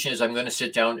expectation is I'm going to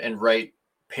sit down and write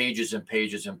pages and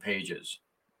pages and pages.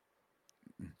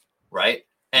 right?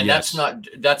 And Yes.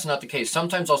 that's not the case.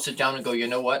 Sometimes I'll sit down and go, you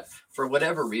know what? For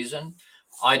whatever reason,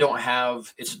 I don't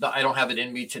have it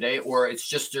in me today, or it's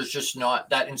just there's just not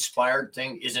that inspired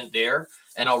thing isn't there,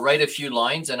 and I'll write a few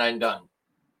lines and I'm done.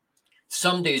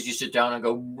 Some days you sit down and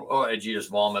go, oh, and you just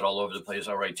vomit all over the place.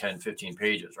 I'll write 10, 15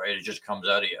 pages, right? It just comes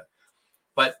out of you.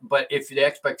 But if the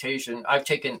expectation, I've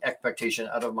taken expectation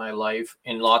out of my life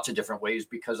in lots of different ways,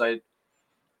 because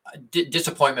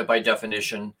disappointment by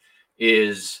definition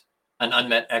is an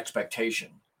unmet expectation,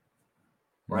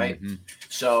 right? Mm-hmm.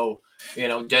 So,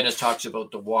 Dennis talks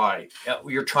about the why.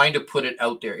 You're trying to put it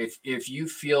out there. If you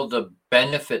feel the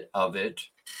benefit of it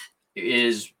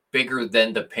is bigger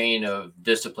than the pain of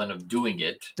discipline of doing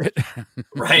it,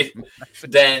 right?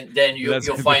 then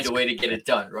you'll find a way to get it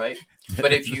done, right?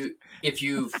 But if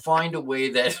you find a way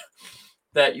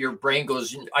that your brain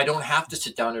goes, I don't have to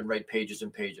sit down and write pages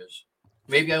and pages.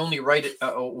 Maybe I only write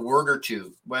a word or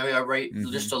two. Maybe I write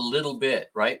just a little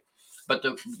bit, right? But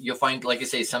you'll find, like I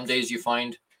say, some days you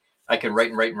find I can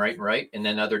write, and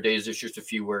then other days it's just a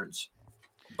few words.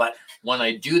 But when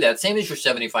I do that, same as your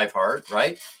 75 hard,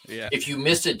 right? Yeah. If you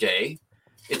miss a day,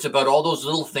 it's about all those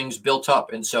little things built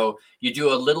up. And so you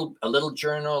do a little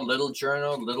journal, a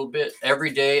little bit every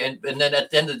day. And then at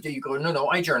the end of the day, you go, no,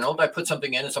 I journaled. I put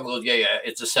something in, and someone goes, yeah,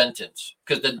 it's a sentence.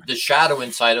 Because the shadow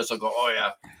inside us will go, oh,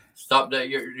 yeah, stop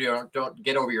that. Don't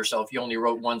get over yourself. You only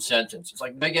wrote one sentence. It's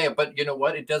like, yeah, but you know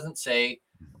what? It doesn't say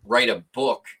write a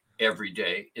book every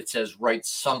day. It says write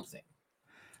something.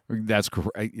 That's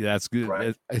correct. That's good.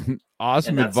 Right.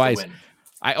 Awesome advice.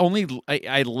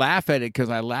 I laugh at it because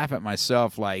I laugh at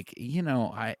myself. Like,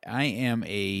 I am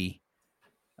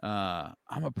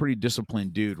I'm a pretty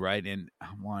disciplined dude, right? And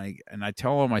I'm like, and I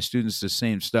tell all my students the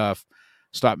same stuff.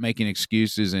 Stop making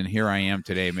excuses, and here I am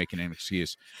today making an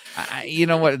excuse. You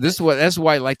know what? That's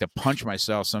why I like to punch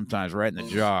myself sometimes right in the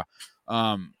jaw,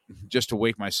 just to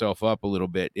wake myself up a little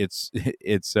bit. It's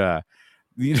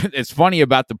funny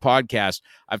about the podcast.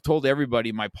 I've told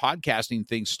everybody my podcasting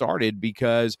thing started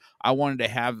because I wanted to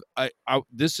have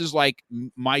this is like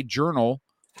my journal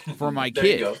for my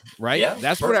kid, right? Yeah,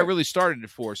 that's perfect. What I really started it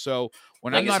for. So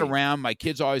when I'm not around, my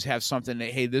kids always have something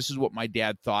that, hey, this is what my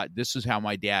dad thought. This is how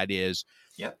my dad is.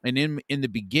 Yep. And in the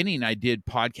beginning, I did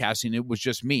podcasting. It was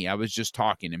just me. I was just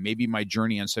talking, and maybe my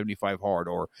journey on 75 hard,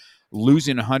 or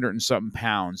losing 100 and something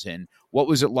pounds, and what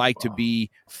was it like to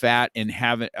be fat and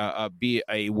have be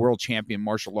a world champion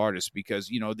martial artist? Because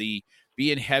the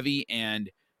being heavy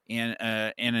and an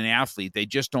athlete, they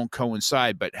just don't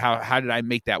coincide. But how did I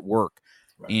make that work?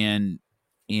 Right. And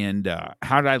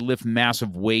how did I lift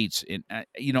massive weights, and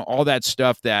all that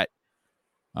stuff that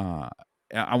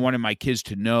I wanted my kids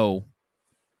to know.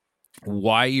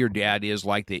 Why your dad is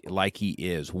like he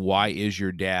is. Why is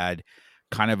your dad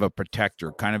kind of a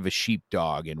protector, kind of a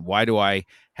sheepdog? And why do I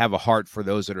have a heart for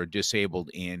those that are disabled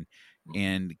and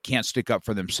can't stick up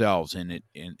for themselves and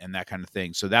that kind of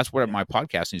thing? So that's where my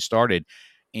podcasting started.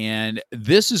 And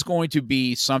this is going to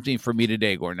be something for me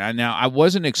today, Gordon. Now I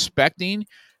wasn't expecting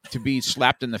to be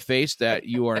slapped in the face that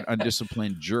you are an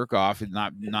undisciplined jerk off and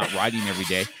not writing every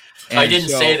day. And I didn't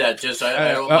say that. Just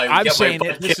I'm saying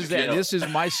it. This is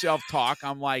my self-talk.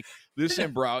 I'm like,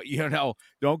 listen, bro,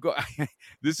 don't go.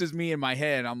 This is me in my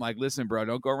head. I'm like, listen, bro,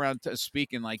 don't go around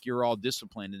speaking like you're all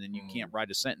disciplined and then you can't write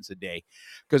a sentence a day.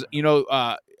 Because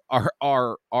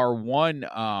our one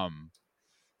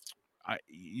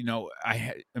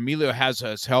Emilio has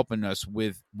us helping us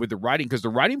with the writing, because the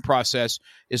writing process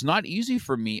is not easy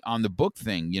for me on the book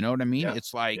thing. You know what I mean? Yeah,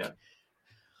 it's like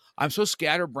I'm so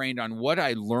scatterbrained on what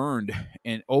I learned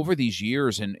and over these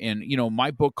years, and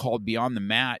my book called Beyond the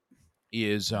Mat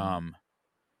is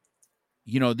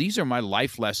these are my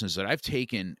life lessons that I've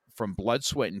taken from blood,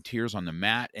 sweat, and tears on the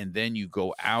mat, and then you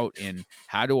go out and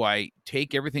how do I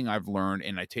take everything I've learned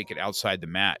and I take it outside the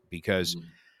mat? Because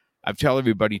I've tell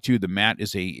everybody too, the mat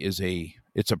it's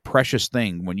a precious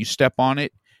thing. When you step on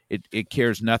it, it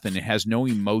cares nothing. It has no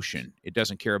emotion. It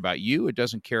doesn't care about you. It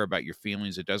doesn't care about your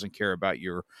feelings. It doesn't care about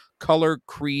your color,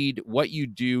 creed, what you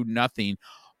do, nothing.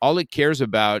 All it cares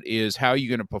about is how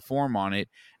you're going to perform on it,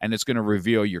 and it's going to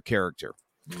reveal your character.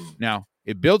 Now,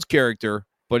 it builds character,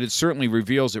 but it certainly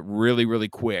reveals it really, really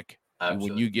quick. Absolutely.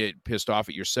 When you get pissed off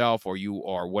at yourself or you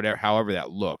are whatever, however that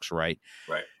looks, right?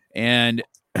 Right. And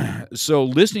so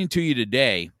listening to you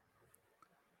today,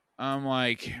 I'm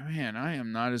like, man, I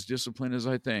am not as disciplined as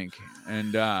I think.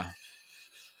 And, I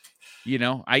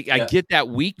get that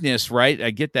weakness, right?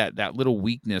 I get that little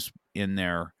weakness in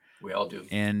there. We all do.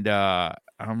 And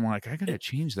I'm like, I got to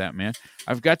change that, man.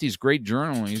 I've got these great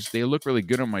journals. They look really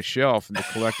good on my shelf, and they're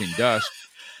collecting dust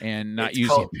and not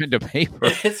using pen to paper.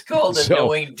 It's called a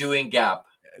knowing doing gap.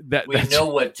 we know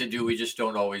what to do. We just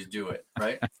don't always do it.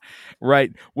 Right.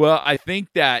 Right. Well, I think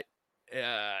that,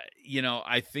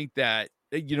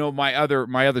 my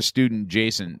other student,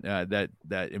 Jason, that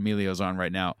Emilio's on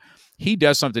right now, he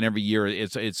does something every year.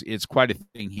 It's quite a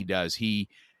thing he does.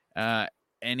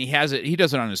 And he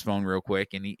does it on his phone real quick.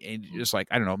 And he just like,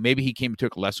 I don't know, maybe he came and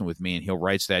took a lesson with me and he'll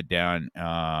writes that down.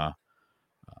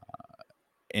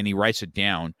 And he writes it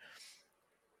down.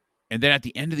 And then at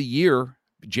the end of the year,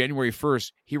 January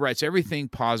 1st, he writes everything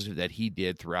positive that he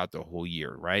did throughout the whole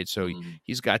year, right? So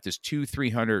he's got this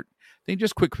 200-300 thing,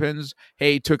 just quick pins.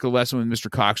 Hey, took a lesson with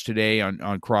Mr. Cox today on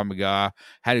Krav Maga,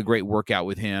 had a great workout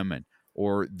with him,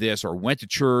 or went to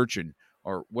church,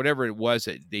 or whatever it was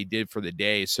that they did for the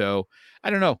day. So I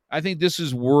don't know. I think this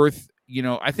is worth,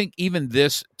 I think even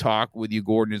this talk with you,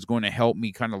 Gordon, is going to help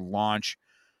me kind of launch,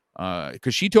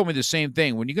 because she told me the same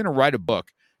thing. When you're going to write a book,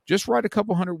 just write a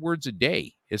couple hundred words a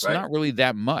day. It's not really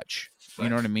that much. You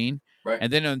know what I mean? Right.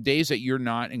 And then on days that you're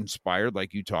not inspired,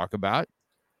 like you talk about,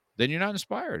 then you're not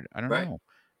inspired. I don't know.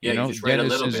 Yeah, you just write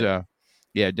Dennis a little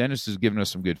bit. Dennis has given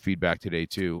us some good feedback today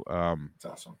too. That's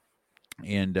awesome.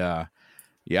 And I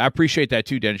appreciate that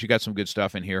too, Dennis. You got some good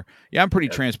stuff in here. Yeah, I'm pretty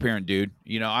transparent, dude.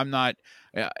 I'm not,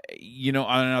 and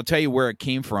I'll tell you where it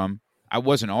came from. I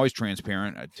wasn't always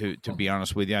transparent, to be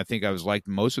honest with you. I think I was like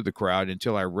most of the crowd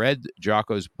until I read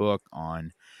Jocko's book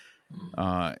on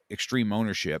extreme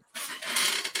ownership.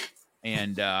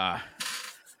 And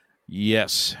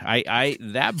yes, I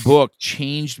that book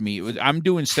changed me. I'm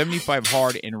doing 75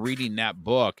 hard and reading that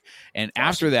book. And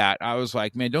after that, I was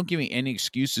like, man, don't give me any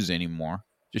excuses anymore.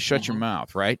 Just shut your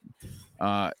mouth, right?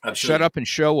 Shut up and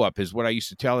show up is what I used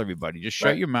to tell everybody. Just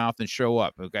shut your mouth and show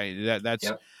up. Okay,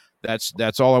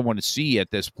 that's all I want to see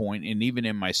at this point, and even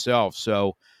in myself.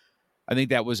 So I think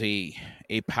that was a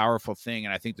powerful thing.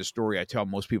 And I think the story I tell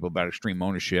most people about extreme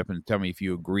ownership, and tell me if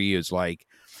you agree, is like,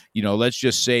 let's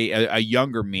just say a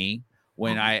younger me,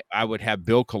 when I would have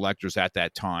bill collectors at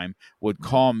that time, would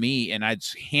call me and I'd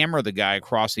hammer the guy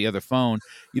across the other phone.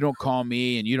 You don't call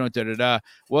me and you don't da-da-da.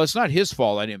 Well, it's not his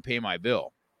fault I didn't pay my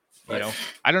bill. I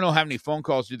don't know how many phone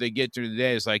calls do they get through the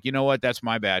day. It's like, you know what? That's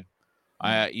my bad.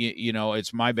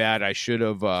 It's my bad. I should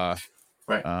have, I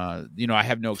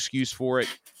have no excuse for it,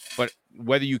 but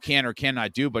whether you can or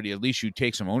cannot do, but at least you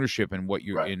take some ownership in what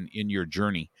you're in your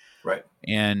journey. Right.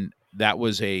 And that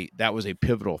was a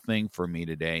pivotal thing for me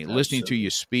today. Absolutely. Listening to you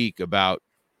speak about,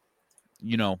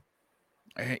 you're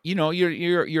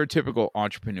a typical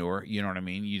entrepreneur. You know what I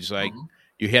mean? You just like,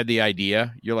 you had the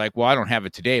idea. You're like, well, I don't have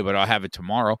it today, but I'll have it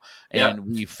tomorrow. And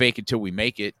we fake it till we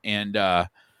make it. And or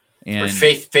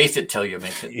faith it till you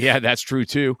make it. Yeah, that's true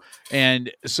too.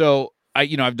 And so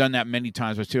I've done that many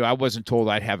times too. I wasn't told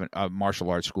I'd have a martial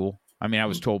arts school. I mean, I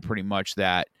was told pretty much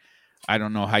that I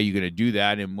don't know how you're going to do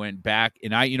that, and went back.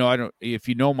 And I don't, if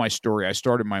you know my story, I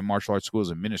started my martial arts school as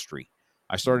a ministry.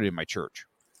 I started in my church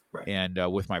and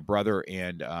with my brother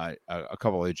and a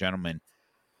couple other gentlemen.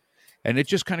 And it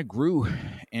just kind of grew.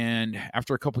 And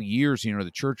after a couple of years,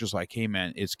 the church was like, hey,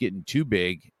 man, it's getting too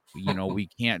big. We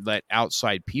can't let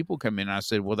outside people come in. I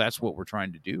said, well, that's what we're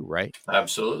trying to do, right?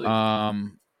 Absolutely.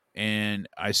 And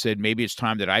I said, maybe it's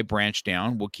time that I branch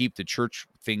down. We'll keep the church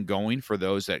thing going for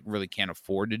those that really can't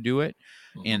afford to do it.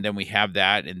 And then we have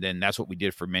that. And then that's what we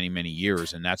did for many, many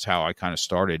years. And that's how I kind of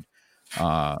started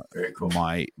Very cool.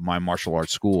 my martial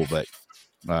arts school, but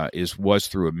was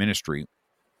through a ministry.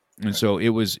 And so it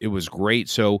was great.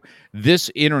 So this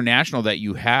international that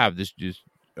you have, this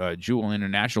Jewel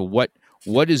International, what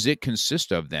does it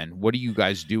consist of then? What do you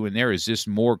guys do in there? Is this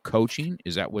more coaching?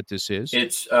 Is that what this is?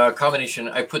 It's a combination.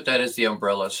 I put that as the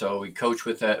umbrella. So we coach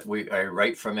with that. I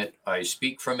write from it. I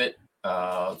speak from it.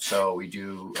 So we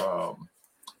do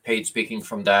paid speaking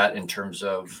from that in terms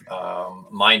of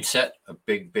mindset, a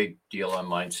big deal on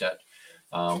mindset,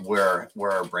 where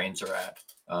our brains are at.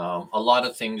 A lot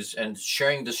of things, and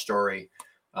sharing the story,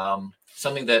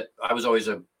 something that I was always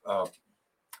a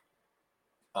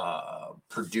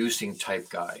producing type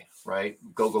guy, right?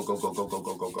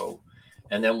 Go.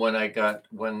 And then when I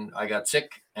got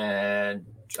sick and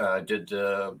did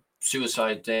the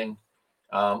suicide thing,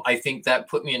 I think that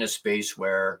put me in a space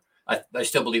where I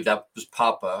still believe that was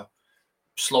Papa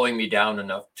slowing me down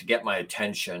enough to get my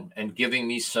attention and giving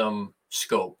me some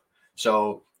scope.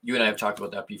 So you and I have talked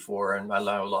about that before, and I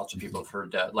know lots of people have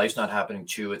heard that. Life's not happening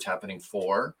to, it's happening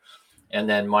for. And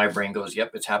then my brain goes,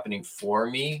 yep, it's happening for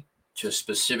me to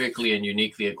specifically and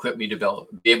uniquely equip me to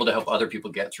be able to help other people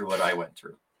get through what I went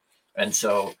through. And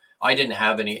so I didn't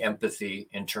have any empathy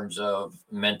in terms of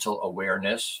mental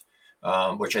awareness,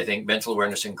 which I think mental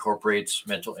awareness incorporates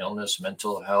mental illness,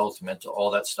 mental health,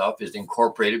 all that stuff is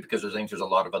incorporated, because there's a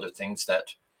lot of other things that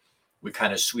we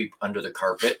kind of sweep under the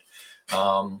carpet.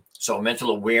 So mental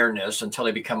awareness, until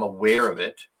I become aware of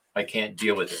it, I can't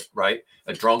deal with it, right?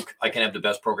 A drunk, I can have the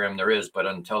best program there is, but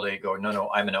until they go, no,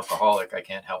 I'm an alcoholic, I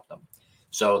can't help them.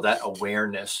 So that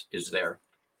awareness is there.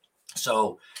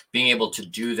 So being able to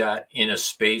do that in a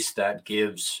space that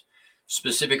gives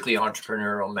specifically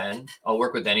entrepreneurial men, I'll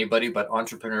work with anybody, but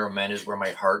entrepreneurial men is where my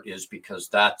heart is, because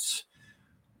that's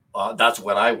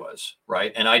what I was,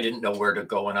 right? And I didn't know where to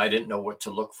go, and I didn't know what to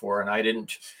look for, and I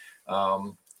didn't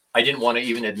want to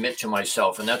even admit to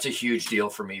myself. And that's a huge deal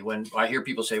for me. When I hear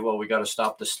people say, well, we got to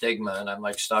stop the stigma, and I'm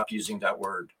like, stop using that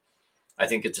word. I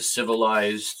think it's a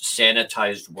civilized,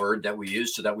 sanitized word that we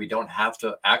use so that we don't have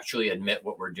to actually admit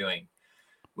what we're doing,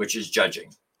 which is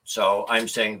judging. So I'm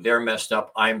saying they're messed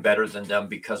up, I'm better than them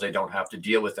because I don't have to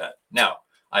deal with that. Now,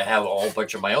 I have a whole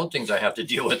bunch of my own things I have to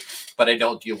deal with, but I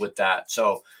don't deal with that.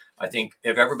 So I think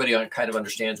if everybody kind of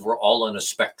understands, we're all on a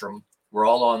spectrum. We're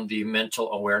all on the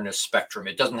mental awareness spectrum.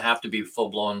 It doesn't have to be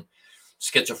full-blown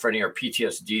schizophrenia or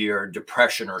PTSD or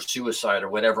depression or suicide or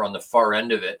whatever on the far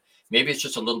end of it. Maybe it's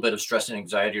just a little bit of stress and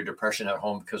anxiety or depression at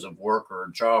home because of work or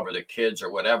a job or the kids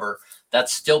or whatever. That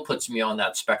still puts me on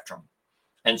that spectrum.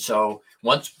 And so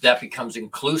once that becomes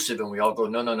inclusive and we all go,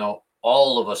 no,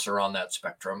 all of us are on that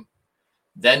spectrum,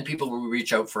 then people will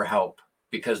reach out for help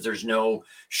because there's no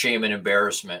shame and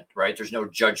embarrassment, right? There's no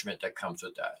judgment that comes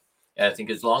with that. And I think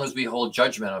as long as we hold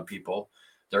judgment on people,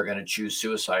 they're going to choose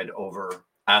suicide over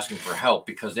asking for help,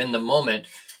 because in the moment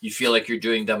you feel like you're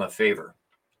doing them a favor.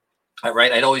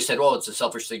 Right. I'd always said, well, it's a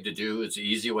selfish thing to do. It's the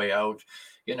easy way out.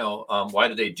 Why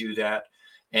do they do that?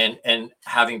 And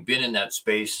having been in that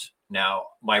space now,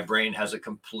 my brain has a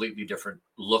completely different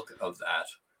look of that.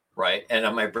 Right.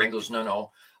 And my brain goes,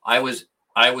 no, I was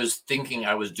thinking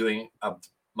I was doing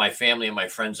my family and my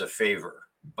friends a favor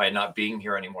by not being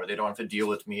here anymore. They don't have to deal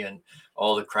with me and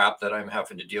all the crap that I'm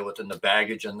having to deal with and the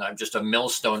baggage. And I'm just a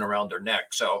millstone around their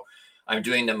neck. So I'm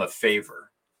doing them a favor.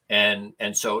 And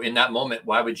so in that moment,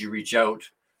 why would you reach out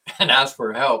and ask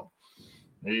for help?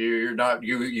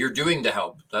 You're doing the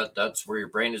help. That's where your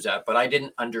brain is at. But I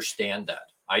didn't understand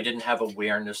that. I didn't have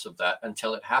awareness of that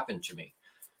until it happened to me.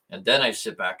 And then I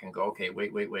sit back and go, okay,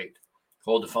 wait,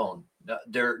 hold the phone.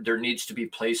 There needs to be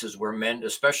places where men,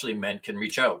 especially men, can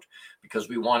reach out, because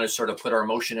we want to sort of put our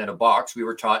emotion in a box. We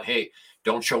were taught, hey,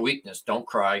 don't show weakness, don't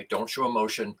cry, don't show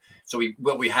emotion. So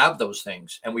we have those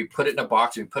things and we put it in a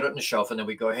box and we put it on the shelf, and then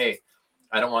we go, hey,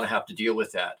 I don't want to have to deal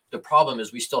with that. The problem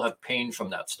is we still have pain from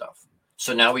that stuff.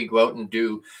 So now we go out and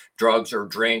do drugs or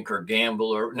drink or gamble,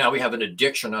 or now we have an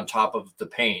addiction on top of the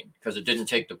pain because it didn't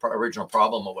take the original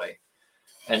problem away.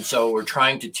 And so what I'm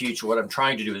trying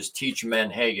to do is teach men,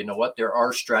 hey, you know what? There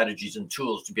are strategies and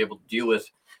tools to be able to deal with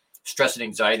stress and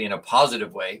anxiety in a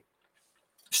positive way,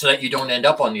 so that you don't end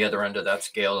up on the other end of that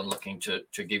scale and looking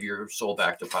to give your soul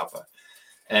back to Papa.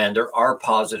 And there are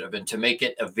positive, and to make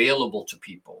it available to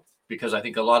people, because I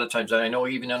think a lot of times, and I know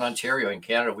even in Ontario, in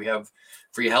Canada, we have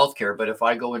free healthcare, but if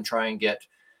I go and try and get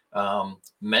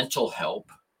mental help,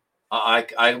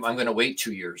 I'm going to wait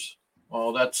 2 years.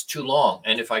 Well, that's too long.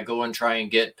 And if I go and try and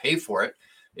pay for it,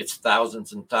 it's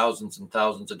thousands and thousands and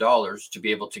thousands of dollars to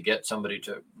be able to get somebody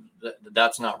to,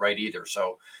 that's not right either.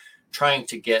 So trying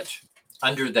to get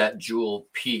under that jewel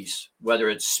piece, whether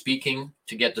it's speaking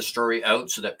to get the story out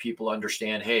so that people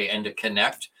understand, hey, and to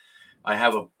connect. I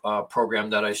have a program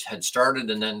that I had started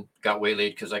and then got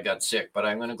waylaid because I got sick, but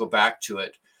I'm going to go back to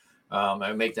it.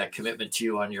 I make that commitment to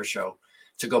you on your show,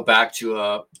 to go back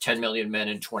to 10 million men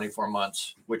in 24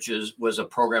 months, which was a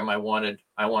program I wanted.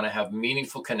 I want to have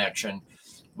meaningful connection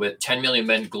with 10 million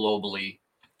men globally,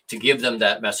 to give them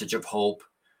that message of hope.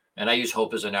 And I use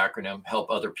hope as an acronym, help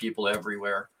other people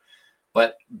everywhere.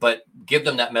 But give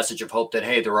them that message of hope that,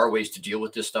 hey, there are ways to deal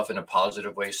with this stuff in a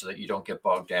positive way so that you don't get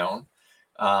bogged down.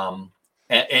 And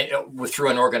through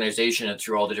an organization and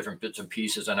through all the different bits and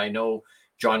pieces. And I know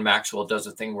John Maxwell does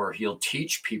a thing where he'll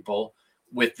teach people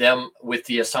with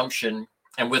the assumption,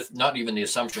 and with not even the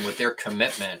assumption, with their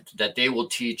commitment that they will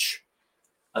teach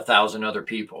 1,000 other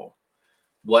people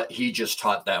what he just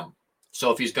taught them.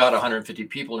 So if he's got 150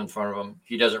 people in front of him,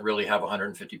 he doesn't really have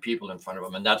 150 people in front of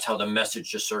him. And that's how the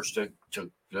message just starts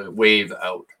to wave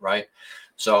out, right?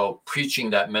 So preaching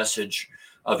that message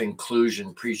of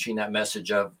inclusion, preaching that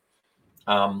message of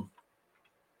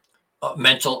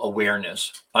mental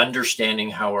awareness, understanding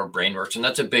how our brain works. And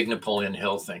that's a big Napoleon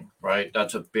Hill thing, right?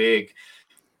 That's a big,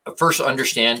 first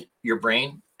understand your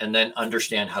brain, and then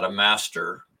understand how to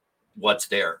master what's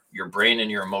there, your brain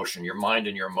and your emotion, your mind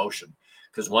and your emotion.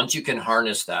 Because once you can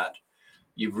harness that,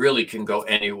 you really can go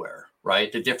anywhere,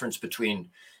 right? The difference between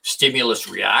stimulus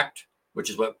react, which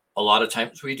is what a lot of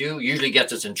times we do, usually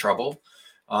gets us in trouble.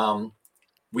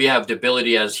 We have the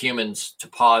ability as humans to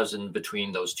pause in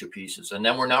between those two pieces, and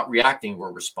then we're not reacting,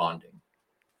 we're responding.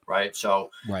 Right.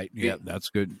 So, Right. Yeah, that's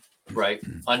good. Right.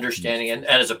 Understanding. And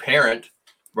as a parent,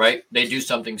 right, they do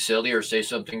something silly or say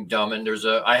something dumb. And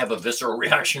I have a visceral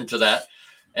reaction to that,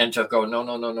 and to go,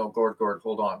 no, Gord,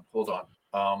 hold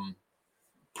on.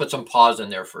 Put some pause in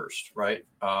there first, right?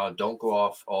 Don't go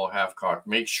off all half cocked.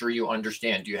 Make sure you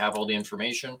understand. Do you have all the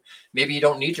information? Maybe you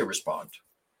don't need to respond,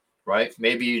 right?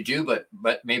 Maybe you do,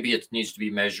 but maybe it needs to be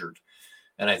measured.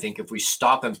 And I think if we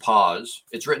stop and pause,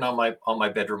 it's written on my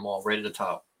bedroom wall right at the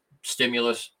top: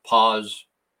 stimulus, pause,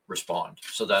 respond,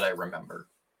 so that I remember.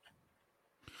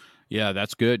 Yeah,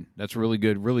 that's good. That's really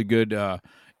good. Really good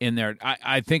in there.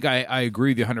 I think I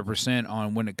agree with you 100%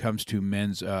 on when it comes to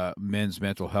men's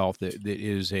mental health. That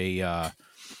is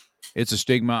it's a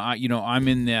stigma. I'm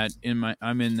in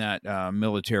that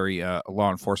military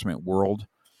law enforcement world,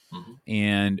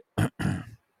 and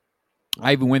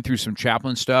I even went through some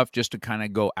chaplain stuff just to kind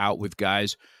of go out with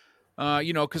guys,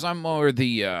 because I'm more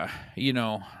the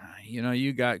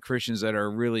you got Christians that are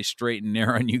really straight and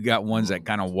narrow, and you got ones that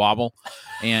kind of wobble,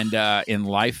 and in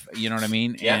life, you know what I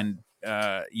mean? Yeah. And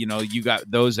you got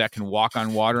those that can walk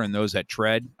on water and those that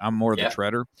tread. I'm more the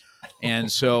treader,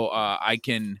 and so I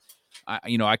can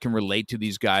relate to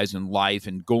these guys in life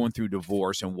and going through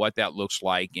divorce and what that looks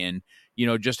like, and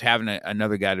just having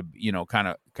another guy to kind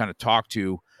of talk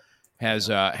to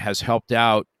has helped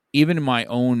out. Even in my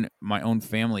own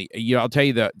family, I'll tell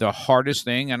you the hardest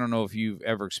thing. I don't know if you've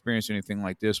ever experienced anything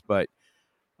like this, but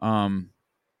I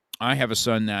have a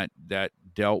son that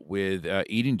dealt with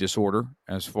eating disorder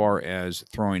as far as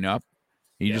throwing up.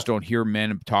 You just don't hear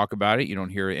men talk about it. You don't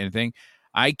hear anything.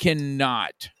 I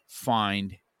cannot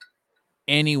find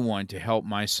anyone to help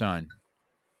my son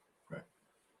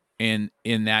in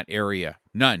that area.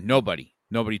 None.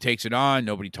 Nobody takes it on.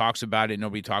 Nobody talks about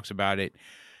it.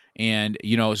 And,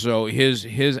 so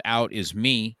his out is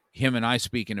me, him and I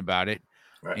speaking about it,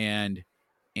 and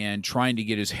trying to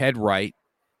get his head right.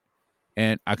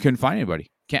 And I couldn't find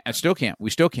anybody. We still can't.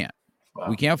 Wow.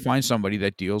 We can't find somebody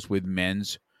that deals with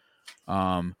men's,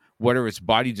 whether it's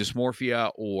body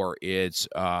dysmorphia or it's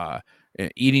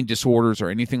eating disorders or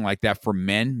anything like that for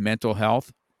men, mental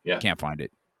health. Yeah. Can't find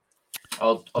it.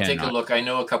 I'll take a look. I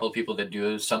know a couple of people that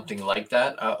do something like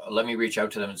that. Let me reach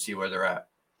out to them and see where they're at.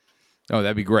 Oh,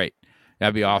 that'd be great.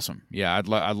 That'd be awesome. Yeah, I'd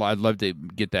love to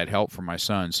get that help for my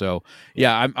son. So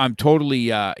yeah, I'm totally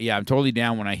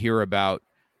down when I hear about.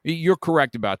 You're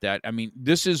correct about that. I mean,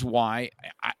 this is why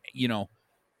you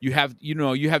have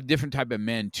different type of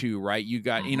men too, right? You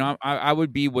got I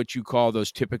would be what you call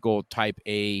those typical type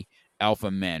A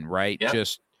alpha men, right? Yeah.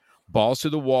 Just balls to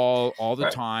the wall all the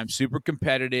time, super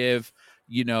competitive.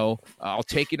 I'll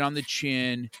take it on the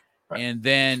chin. And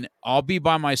then I'll be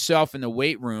by myself in the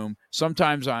weight room.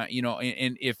 Sometimes and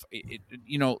if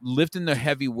lifting the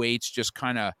heavy weights just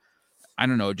kind of, I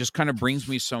don't know, just kind of brings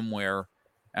me somewhere.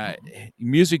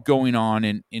 Music going on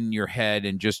in your head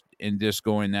and just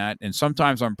going that. And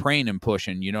sometimes I'm praying and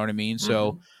pushing, you know what I mean?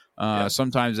 So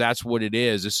sometimes that's what it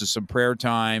is. This is some prayer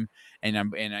time,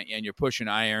 and you're pushing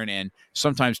iron, and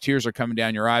sometimes tears are coming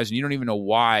down your eyes, and you don't even know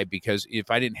why, because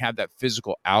if I didn't have that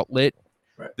physical outlet.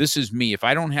 This is me. If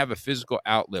I don't have a physical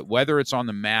outlet, whether it's on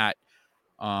the mat,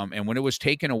 and when it was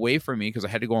taken away from me because I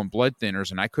had to go on blood thinners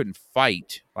and I couldn't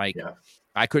fight,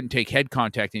 I couldn't take head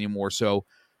contact anymore. So,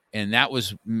 and that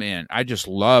was, man, I'd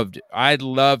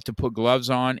love to put gloves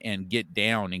on and get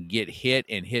down and get hit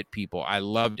and hit people. I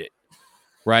loved it.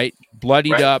 Right?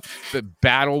 Bloodied up,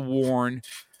 battle worn.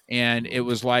 And it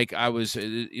was like I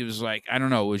don't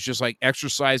know, it was just like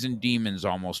exercising demons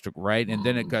almost, right? And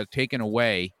then it got taken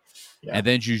away. Yeah. And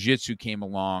then jiu-jitsu came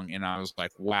along, and I was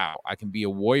like, wow, I can be a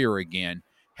warrior again,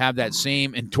 have that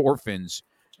same endorphins,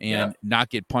 and not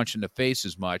get punched in the face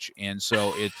as much. And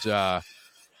so it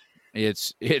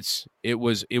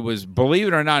was, believe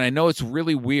it or not, I know it's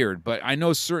really weird, but I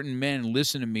know certain men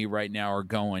listen to me right now are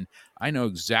going, I know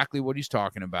exactly what he's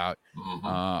talking about.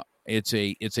 It's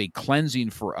a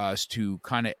cleansing for us to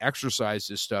kind of exercise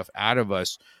this stuff out of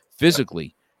us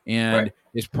physically. And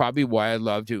it's probably why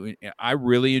I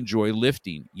really enjoy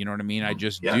lifting. You know what I mean? I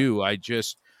just do.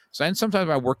 And sometimes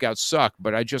my workouts suck,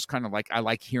 but I just kind of I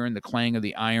like hearing the clang of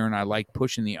the iron. I like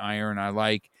pushing the iron. I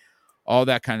like all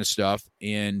that kind of stuff.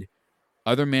 And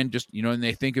other men just, and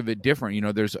they think of it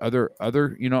different. There's other,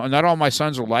 not all my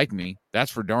sons are like me.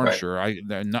 That's for darn sure.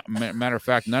 Matter of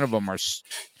fact, none of them are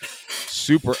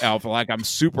super alpha, like I'm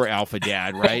super alpha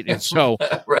dad, right? And so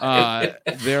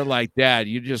they're like, Dad,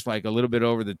 you're just like a little bit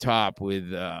over the top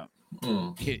with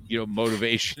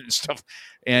motivation and stuff.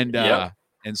 And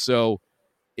so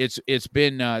it's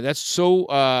been that's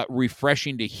so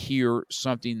refreshing to hear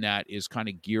something that is kind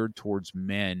of geared towards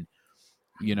men.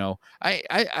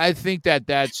 I think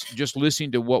that's just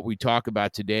listening to what we talk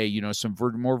about today, some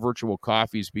more virtual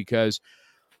coffees, because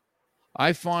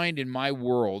I find in my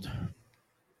world,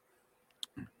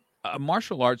 a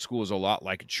martial arts school is a lot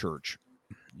like a church.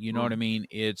 You know what I mean?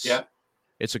 It's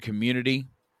a community,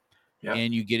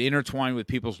 and you get intertwined with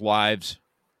people's lives,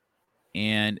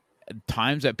 and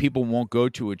times that people won't go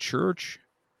to a church,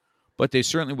 but they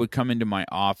certainly would come into my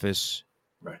office.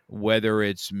 Right. Whether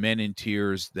it's men in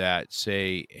tears that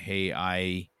say,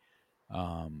 hey,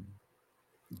 my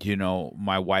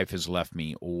wife has left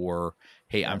me, or,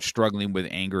 hey, I'm struggling with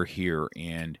anger here,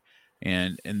 and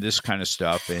this kind of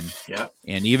stuff. And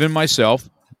even myself,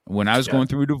 when I was going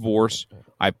through a divorce,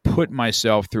 I put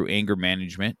myself through anger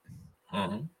management.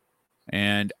 Mm-hmm.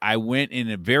 And I went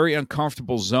in a very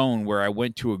uncomfortable zone where I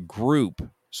went to a group.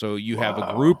 So you have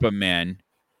a group of men,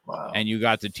 and you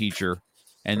got the teacher.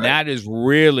 And that is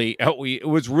really, it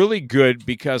was really good,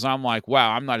 because I'm like,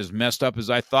 wow, I'm not as messed up as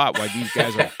I thought. Why these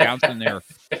guys are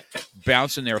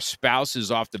bouncing their spouses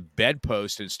off the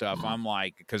bedpost and stuff. I'm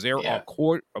like, because they're all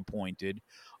court appointed.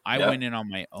 I went in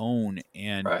on my own,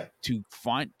 and to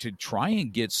try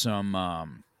and get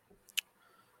some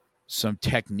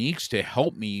techniques to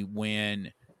help me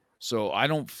so I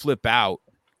don't flip out.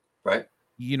 Right.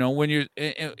 When you're,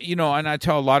 and I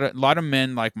tell a lot of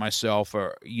men like myself,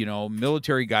 are,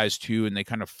 military guys too, and they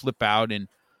kind of flip out. And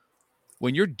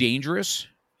when you're dangerous,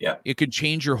 it could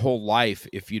change your whole life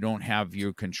if you don't have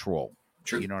your control.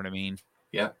 True. You know what I mean?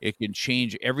 Yeah. It can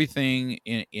change everything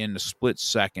in a split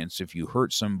seconds. If you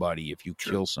hurt somebody, if you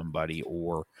kill somebody,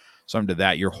 or something to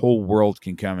that, your whole world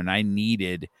can come. And I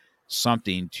needed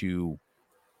something to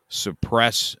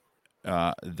suppress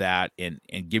that and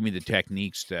give me the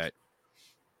techniques to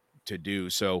do.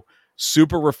 So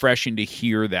super refreshing to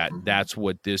hear that that's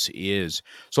what this is.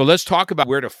 So let's talk about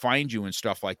where to find you and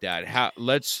stuff like that.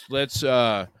 Let's put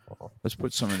some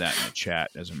of that in the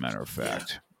chat, as a matter of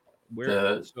fact.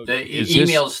 Email's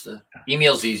the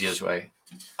easiest way.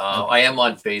 I am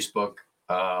on Facebook.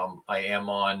 I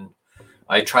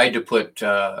tried to put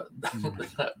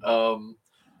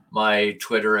my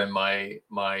Twitter and my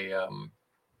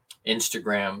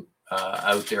Instagram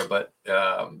out there, but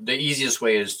the easiest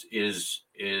way is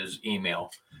email.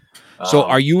 So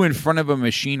are you in front of a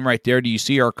machine right there? Do you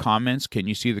see our comments? Can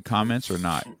you see the comments or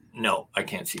not? No, I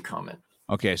can't see comment.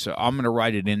 Okay, so I'm going to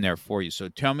write it in there for you. So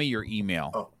tell me your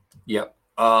email. Oh, yep.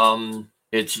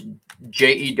 It's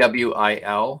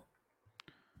JEWIL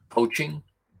coaching.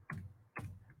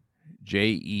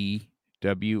 JEWIL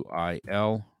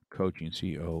coaching,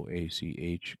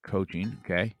 COACH coaching.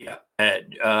 Okay. Yeah. At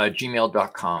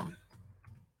gmail.com.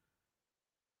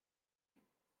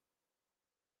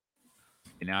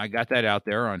 Now I got that out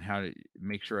there on how to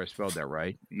make sure I spelled that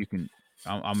right. You can.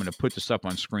 I'm going to put this up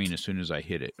on screen as soon as I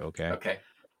hit it. Okay. Okay.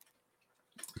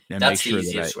 And that's the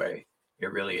easiest way.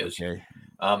 It really is. Okay.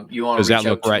 You want Does to that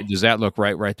look right? Does that look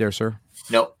right there, sir?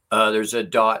 No. There's a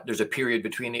dot. There's a period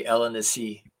between the L and the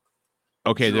C.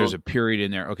 Okay. Jewel. There's a period in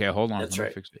there. Okay. Hold on. That's let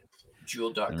right. Me fix it.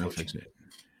 Jewel.coaching. Let me fix it.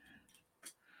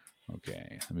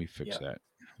 Okay. Let me fix that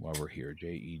while we're here.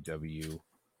 JEWIL.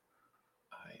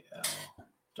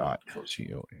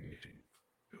 .coaching.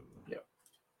 Yep.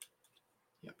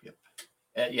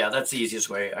 Yeah, that's the easiest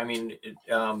way. I mean,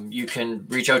 you can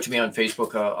reach out to me on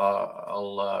Facebook.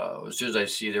 I'll as soon as I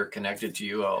see they're connected to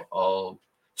you, I'll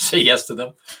say yes to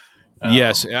them.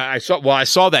 Yes, I saw. Well, I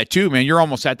saw that too, man. You're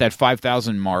almost at that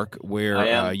 5,000 mark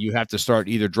where you have to start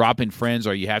either dropping friends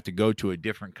or you have to go to a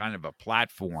different kind of a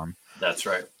platform. That's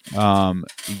right. And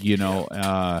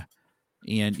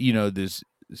this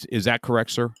is that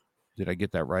correct, sir? Did I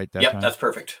get that right? Yep, that's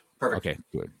perfect. Perfect. Okay,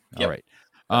 good. Yep. All right.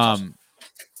 Awesome.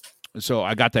 So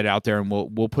I got that out there, and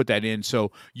we'll put that in.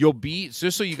 So you'll be,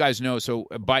 just so you guys know. So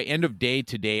by end of day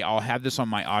today, I'll have this on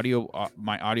my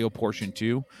audio portion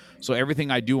too. So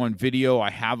everything I do on video, I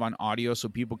have on audio, so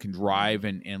people can drive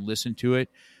and listen to it.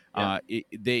 Yeah.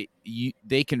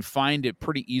 They can find it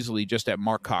pretty easily just at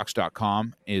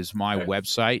markcox.com is my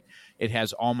website. It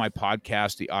has all my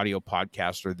podcasts. The audio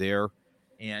podcasts are there.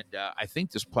 And I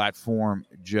think this platform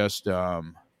just there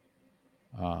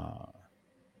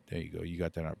you go. You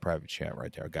got that on a private chat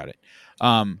right there. I got it.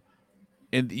 And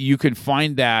you can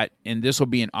find that, and this will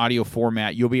be in audio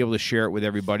format. You'll be able to share it with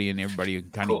everybody, and everybody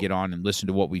can kind of get on and listen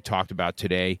to what we talked about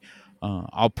today.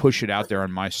 I'll push it out there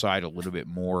on my side a little bit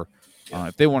more.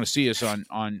 If they want to see us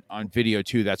on video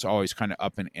too, that's always kind of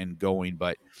up and going.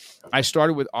 But I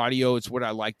started with audio. It's what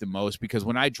I like the most because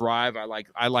when I drive,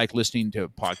 I like listening to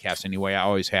podcasts anyway. I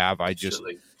always have.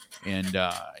 and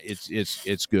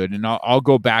it's good. And I'll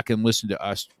go back and listen to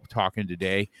us talking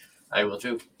today. I will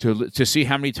too. To see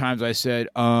how many times I said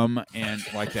and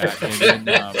like that, and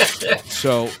then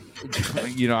so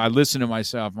I listen to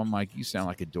myself. I'm like, you sound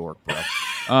like a dork, bro.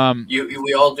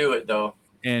 We all do it though.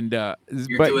 And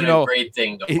you're but doing a great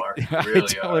thing, though, Mark. You really I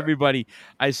tell everybody,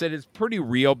 I said it's pretty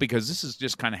real because this is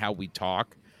just kind of how we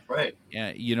talk. Right.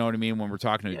 You know what I mean? When we're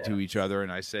talking to each other,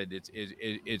 and I said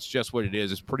it's just what it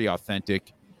is. It's pretty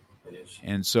authentic. It is.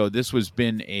 And so this has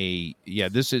been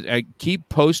this is, I keep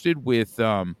posted with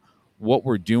what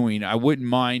we're doing. I wouldn't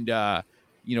mind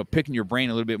picking your brain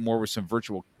a little bit more with some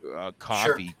virtual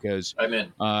coffee, because I'm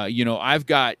in. I've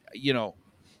got,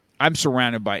 I'm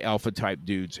surrounded by alpha type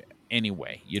dudes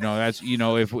anyway. That's,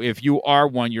 if you are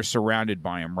one, you're surrounded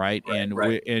by them, right?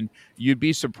 And you'd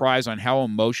be surprised on how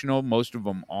emotional most of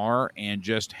them are, and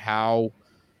just how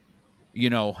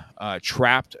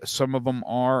trapped some of them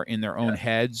are in their own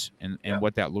heads, and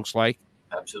what that looks like.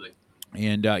 Absolutely.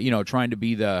 And trying to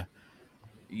be the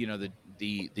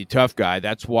tough guy.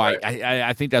 That's why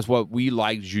I think that's what we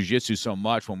like jiu-jitsu so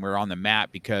much when we're on the mat,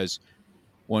 because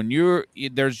when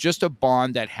there's just a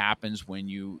bond that happens when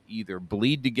you either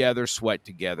bleed together, sweat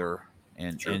together,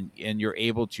 and you're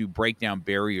able to break down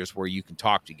barriers where you can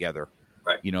talk together.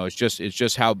 Right. It's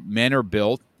just how men are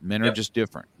built. Men are just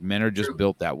different. Men are just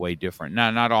built that way different.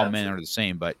 Not all men are the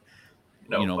same, but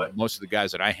most of the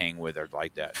guys that I hang with are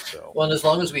like that. So, well, and as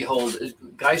long as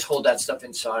guys hold that stuff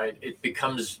inside, it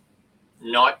becomes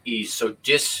not ease. So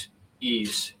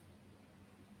dis-ease,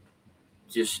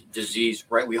 just disease,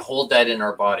 right? We hold that in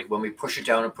our body. When we push it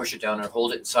down and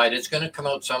hold it inside, it's going to come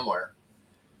out somewhere.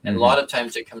 And a lot of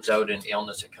times it comes out in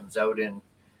illness. It comes out in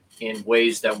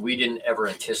ways that we didn't ever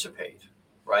anticipate,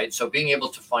 right? So being able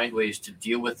to find ways to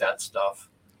deal with that stuff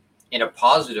in a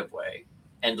positive way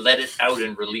and let it out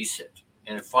and release it,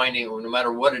 and finding, no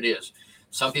matter what it is,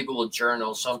 some people will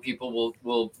journal, some people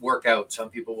will work out, some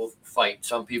people will fight,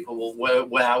 some people will,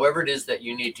 however it is that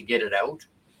you need to get it out,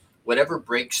 whatever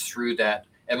breaks through that.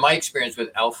 And my experience with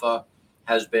alpha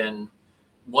has been,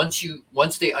 once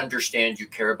they understand you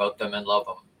care about them and love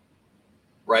them,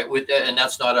 right? And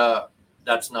that's not a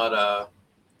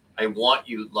I want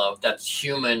you love. That's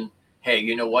human. Hey,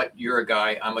 you know what? You're a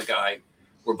guy. I'm a guy.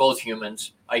 We're both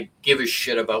humans. I give a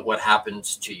shit about what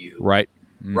happens to you. Right.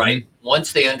 Right.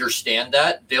 Once they understand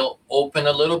that, they'll open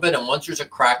a little bit. And once there's a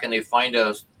crack and they find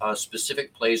a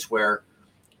specific place where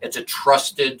it's a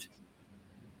trusted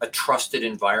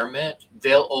environment,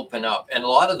 they'll open up. And a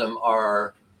lot of them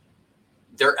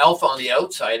they're alpha on the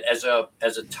outside as a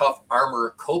tough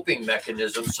armor coping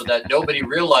mechanism, so that nobody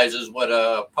realizes what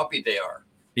a puppy they are.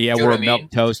 Yeah, we're a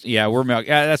milk toast. Yeah, we're milk.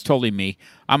 Yeah, that's totally me.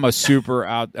 I'm a super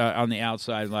out on the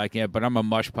outside, but I'm a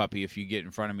mush puppy if you get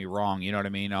in front of me wrong. You know what I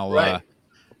mean? I'll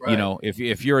Right.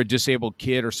 if you're a disabled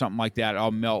kid or something like that,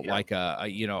 I'll melt like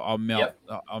I'll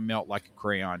melt like a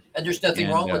crayon. And there's nothing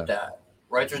wrong with that,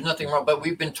 right? There's nothing wrong. But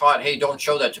we've been taught, hey, don't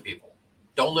show that to people.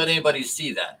 Don't let anybody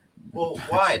see that. Well,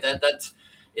 why? That's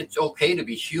it's okay to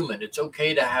be human. It's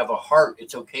okay to have a heart.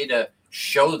 It's okay to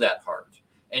show that heart.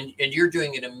 And you're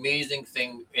doing an amazing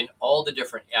thing in all the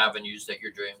different avenues that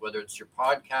you're doing, whether it's your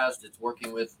podcast, it's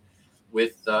working with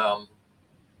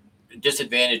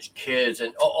disadvantaged kids,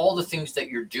 and all the things that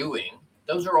you're doing.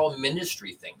 Those are all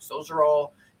ministry things. Those are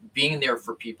all being there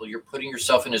for people. You're putting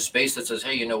yourself in a space that says,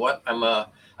 hey, you know what? I'm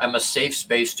a safe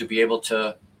space for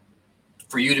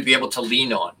you to be able to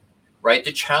lean on, right?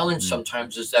 The challenge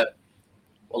sometimes is that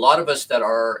a lot of us that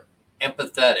are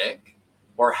empathetic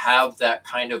or have that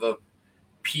kind of a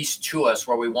piece to us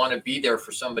where we want to be there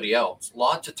for somebody else,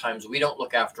 lots of times we don't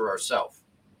look after ourselves.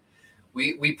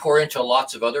 We pour into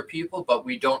lots of other people, but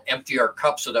we don't empty our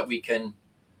cup so that we can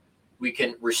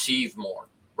receive more,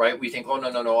 right? We think, oh,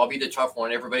 no, I'll be the tough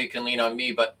one. Everybody can lean on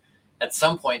me. But at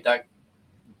some point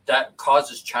that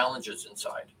causes challenges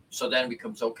inside. So then it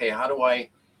becomes, okay, how do I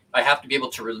have to be able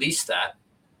to release that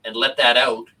and let that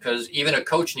out, because even a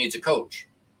coach needs a coach,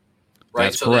 right?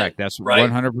 That's correct. That's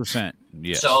 100%.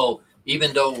 Yes. So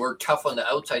even though we're tough on the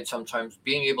outside sometimes,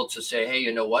 being able to say, hey,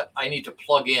 you know what? I need to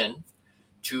plug in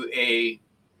to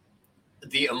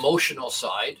the emotional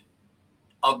side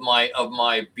of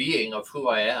my being, of who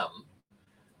I am.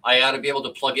 I ought to be able to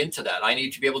plug into that. I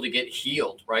need to be able to get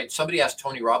healed, right? Somebody asked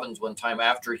Tony Robbins one time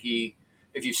after if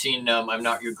you've seen I'm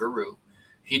Not Your Guru,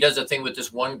 he does a thing with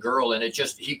this one girl, and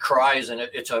he cries, and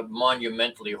it's a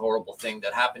monumentally horrible thing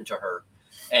that happened to her.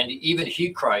 And even he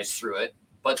cries through it,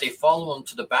 but they follow him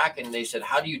to the back and they said,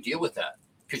 how do you deal with that?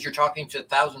 Because you're talking to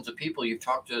thousands of people. You've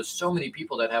talked to so many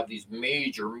people that have these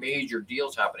major, major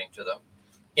deals happening to them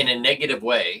in a negative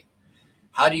way.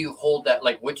 how do you hold that?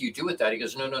 Like, what do you do with that? He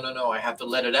goes, no. I have to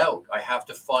let it out. I have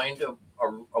to find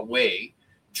a way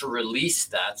to release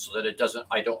that so that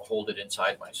I don't hold it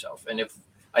inside myself. And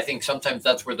I think sometimes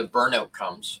that's where the burnout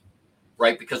comes,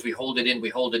 right? Because we hold it in.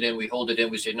 We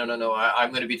say, no, I'm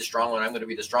going to be the strong one. I'm going to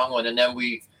be the strong one. And then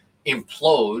we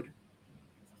implode,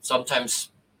 sometimes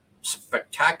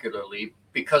spectacularly,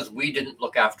 because we didn't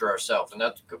look after ourselves. And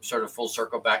that's sort of full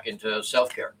circle back into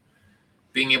self-care.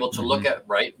 Being able to look at,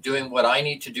 right, doing what I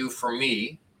need to do for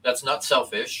me. That's not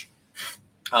selfish.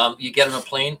 You get on a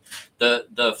plane,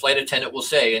 the flight attendant will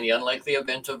say, in the unlikely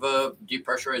event of a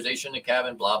depressurization in the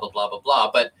cabin, blah, blah, blah, blah,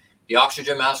 blah. But the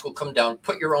oxygen mask will come down.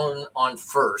 Put your own on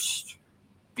first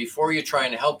before you try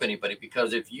and help anybody.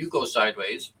 Because if you go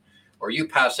sideways or you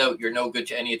pass out, you're no good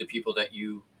to any of the people that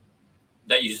you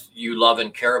love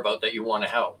and care about, that you want to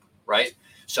help, right?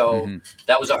 So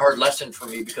that was a hard lesson for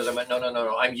me, because I went,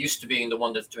 no. I'm used to being the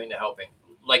one that's doing the helping.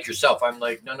 Like yourself, I'm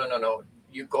like, no.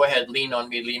 You go ahead, lean on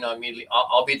me.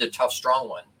 I'll be the tough, strong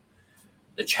one.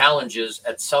 The challenge is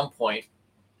at some point,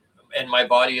 and my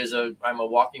body I'm a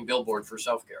walking billboard for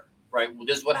self-care, right? Well,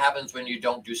 this is what happens when you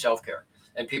don't do self-care.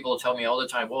 And people tell me all the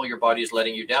time, well, your body is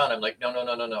letting you down. I'm like,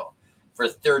 no. For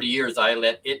 30 years, I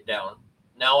let it down.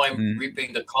 Now I'm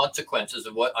reaping the consequences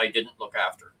of what I didn't look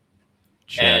after.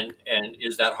 Check. And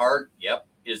is that hard? Yep.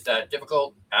 Is that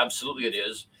difficult? Absolutely it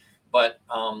is. But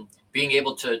being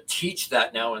able to teach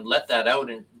that now and let that out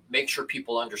and make sure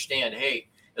people understand, hey,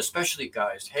 especially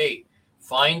guys, hey,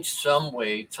 find some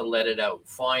way to let it out.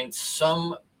 Find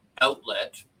some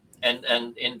outlet. And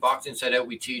in Boxing Inside Out,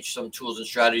 we teach some tools and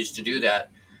strategies to do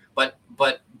that.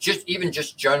 But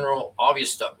just general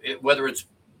obvious stuff, whether it's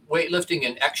weightlifting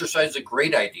and exercise is a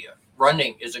great idea.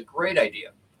 Running is a great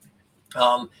idea.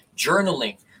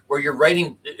 Journaling, where you're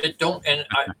writing it, don't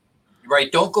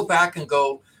go back and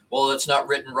go, well, it's not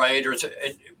written right,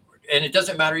 and it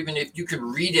doesn't matter even if you can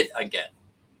read it again.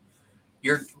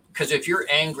 Because if you're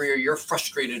angry or you're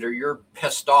frustrated or you're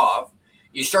pissed off,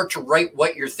 you start to write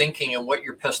what you're thinking and what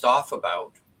you're pissed off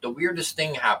about. The weirdest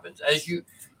thing happens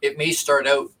it may start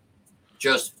out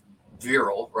just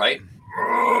virile, right?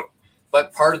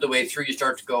 But part of the way through, you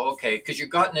start to go, okay, because you've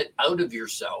gotten it out of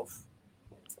yourself.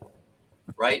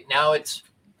 Right now, it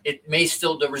may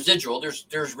still the residual.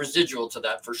 There's residual to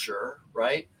that for sure,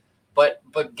 right? But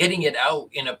getting it out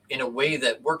in a way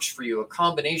that works for you, a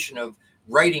combination of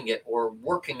writing it or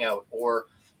working out or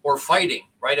fighting,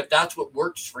 right? If that's what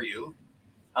works for you,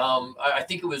 I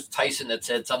think it was Tyson that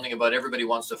said something about everybody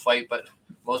wants to fight, but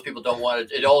most people don't want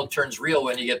it. It all turns real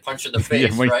when you get punched in the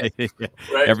face, right?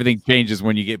 Right? Everything changes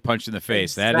when you get punched in the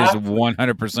face. Exactly. That is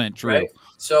 100% true. Right?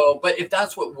 So, but if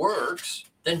that's what works,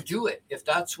 then do it.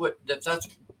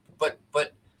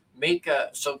 But make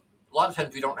so a lot of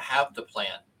times we don't have the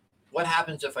plan. What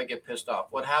happens if I get pissed off?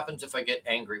 What happens if I get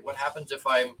angry? What happens if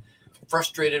I'm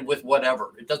frustrated with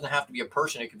whatever? It doesn't have to be a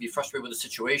person. It could be frustrated with a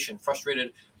situation,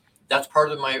 frustrated. That's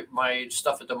part of my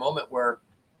stuff at the moment, where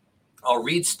I'll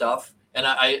read stuff and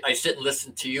I sit and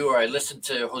listen to you, or I listen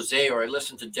to Jose, or I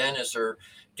listen to Dennis or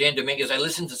Dan Dominguez. I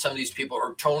listen to some of these people,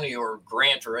 or Tony or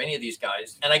Grant or any of these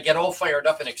guys, and I get all fired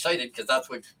up and excited because that's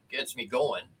what gets me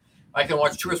going. I can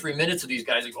watch 2 or 3 minutes of these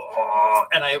guys and go, oh,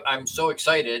 and I'm so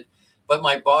excited, but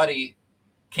my body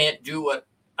can't do what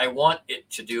I want it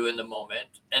to do in the moment.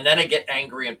 And then I get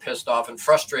angry and pissed off and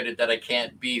frustrated that I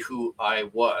can't be who I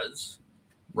was.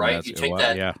 Right. You take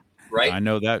that. Yeah. Right. I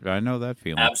know that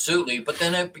feeling. Absolutely. But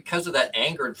then because of that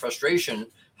anger and frustration,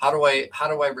 how do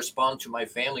I respond to my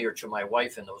family or to my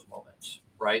wife in those moments?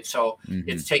 Right. So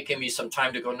it's taken me some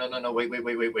time to go, no,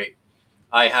 wait.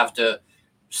 I have to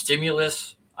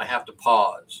stimulus. I have to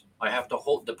pause. I have to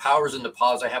hold the powers in the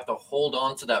pause. I have to hold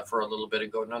on to that for a little bit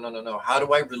and go, no. How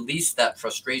do I release that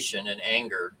frustration and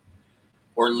anger,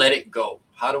 or let it go?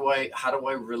 How do I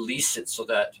release it so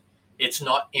that it's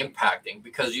not impacting?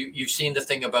 Because you've seen the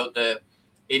thing about the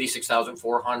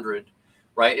 86,400,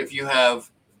 right? If you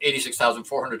have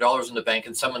 $86,400 in the bank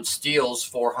and someone steals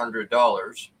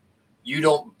 $400, you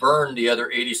don't burn the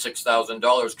other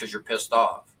 $86,000 because you're pissed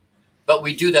off. But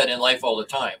we do that in life all the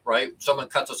time, right? Someone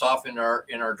cuts us off in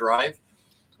our drive,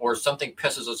 or something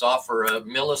pisses us off for a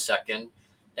millisecond,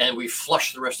 and we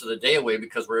flush the rest of the day away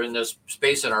because we're in this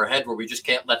space in our head where we just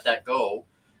can't let that go.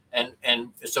 And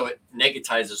so it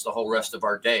negatizes the whole rest of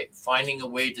our day. Finding a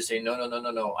way to say,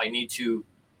 no, I need to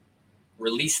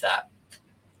release that.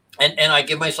 And I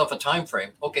give myself a time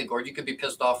frame. Okay, Gord, you could be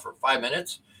pissed off for 5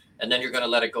 minutes, and then you're going to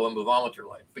let it go and move on with your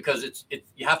life. Because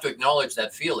you have to acknowledge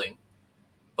that feeling,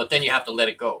 but then you have to let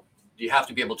it go. You have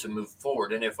to be able to move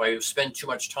forward. And if I spend too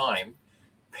much time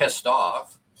pissed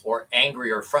off or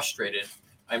angry or frustrated,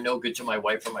 I'm no good to my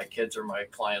wife or my kids or my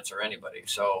clients or anybody.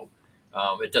 So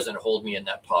it doesn't hold me in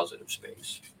that positive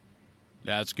space.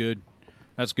 That's good.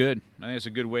 That's good. I think it's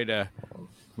a good way to.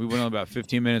 We went on about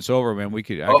 15 minutes over, man. We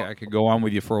could I could go on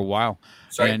with you for a while.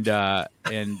 Sorry. And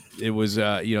it was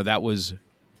that was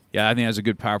I think that's a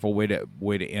good, powerful way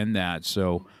to end that.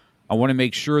 So I want to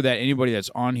make sure that anybody that's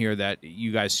on here, that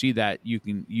you guys see that you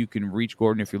can reach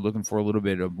Gordon if you're looking for a little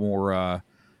bit of more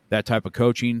that type of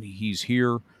coaching. He's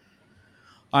here.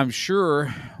 I'm sure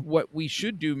what we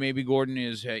should do, maybe, Gordon,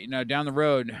 is down the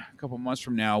road, a couple months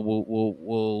from now,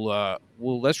 we'll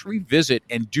let's revisit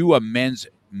and do a men's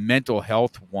mental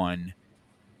health one.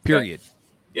 Period.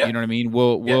 Yeah. You know what I mean?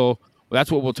 We'll that's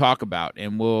what we'll talk about,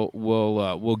 and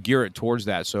we'll gear it towards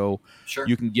that. So Sure.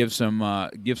 you can give some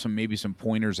maybe some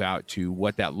pointers out to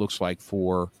what that looks like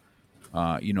for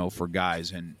for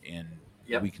guys, and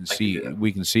Yep, we can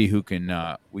see who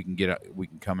can we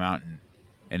can come out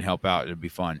and help out. It'll be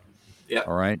fun. Yeah.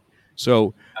 All right.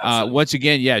 So once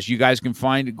again, yes, you guys can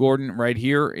find Gordon right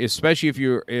here, especially if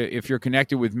you're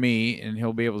connected with me, and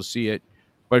he'll be able to see it.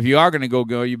 But if you are going to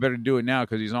go, you better do it now,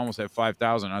 because he's almost at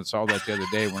 5,000. I saw that the other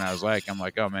day when I'm like,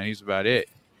 oh man, he's about it.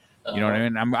 You know what I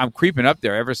mean? I'm creeping up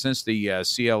there ever since the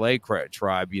CLA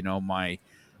tribe.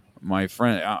 My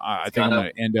friend, I think I'm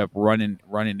going to end up running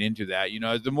into that.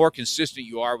 The more consistent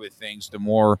you are with things, the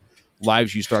more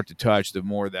lives you start to touch, the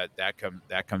more that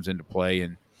comes into play,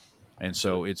 and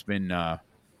so it's been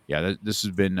this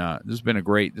has been a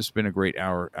great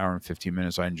hour and 15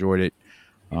 minutes. I enjoyed it.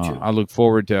 I look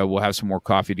forward to we'll have some more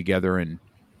coffee together, and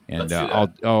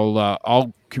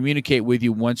I'll communicate with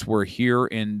you once we're here,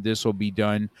 and this will be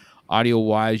done audio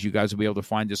wise. You guys will be able to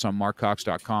find this on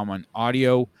markcox.com on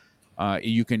audio.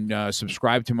 You can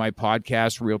subscribe to my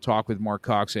podcast, Real Talk with Mark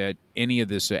Cox, at any of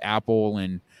this Apple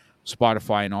and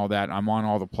Spotify and all that. I'm on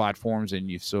all the platforms,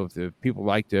 and so if the people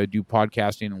like to do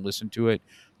podcasting and listen to it,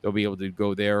 they'll be able to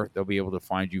go there. They'll be able to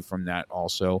find you from that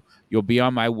also. You'll be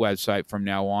on my website from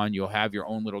now on. You'll have your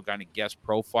own little kind of guest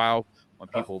profile. When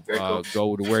people cool.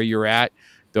 Go to where you're at,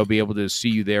 they'll be able to see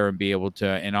you there and be able to,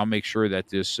 and I'll make sure that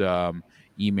this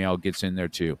email gets in there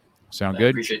too. Sound good? I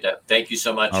appreciate that. Thank you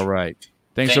so much. All right.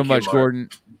 Thanks so much, Gordon.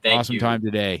 Awesome time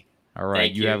today. All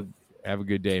right. Thank you. Have a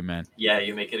good day, man. Yeah,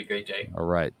 you make it a great day. All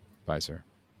right. Bye, sir.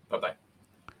 Bye-bye.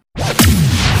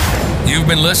 You've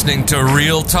been listening to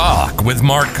Real Talk with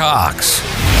Mark Cox.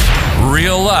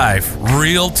 Real life,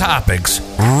 real topics,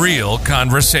 real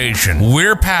conversation.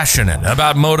 We're passionate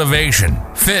about motivation,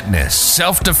 fitness,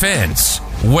 self-defense,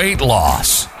 weight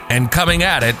loss, and coming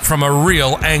at it from a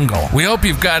real angle. We hope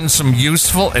you've gotten some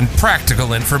useful and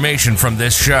practical information from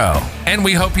this show, and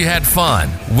we hope you had fun.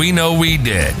 We know we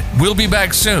did. We'll be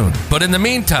back soon, but in the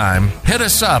meantime, hit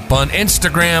us up on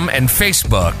Instagram and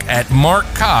Facebook at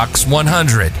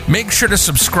MarkCox100. Make sure to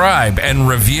subscribe and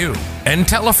review, and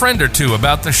tell a friend or two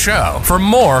about the show. For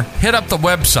more, hit up the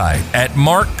website at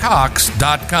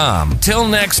markcox.com. Till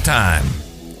next time,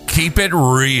 keep it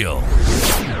real.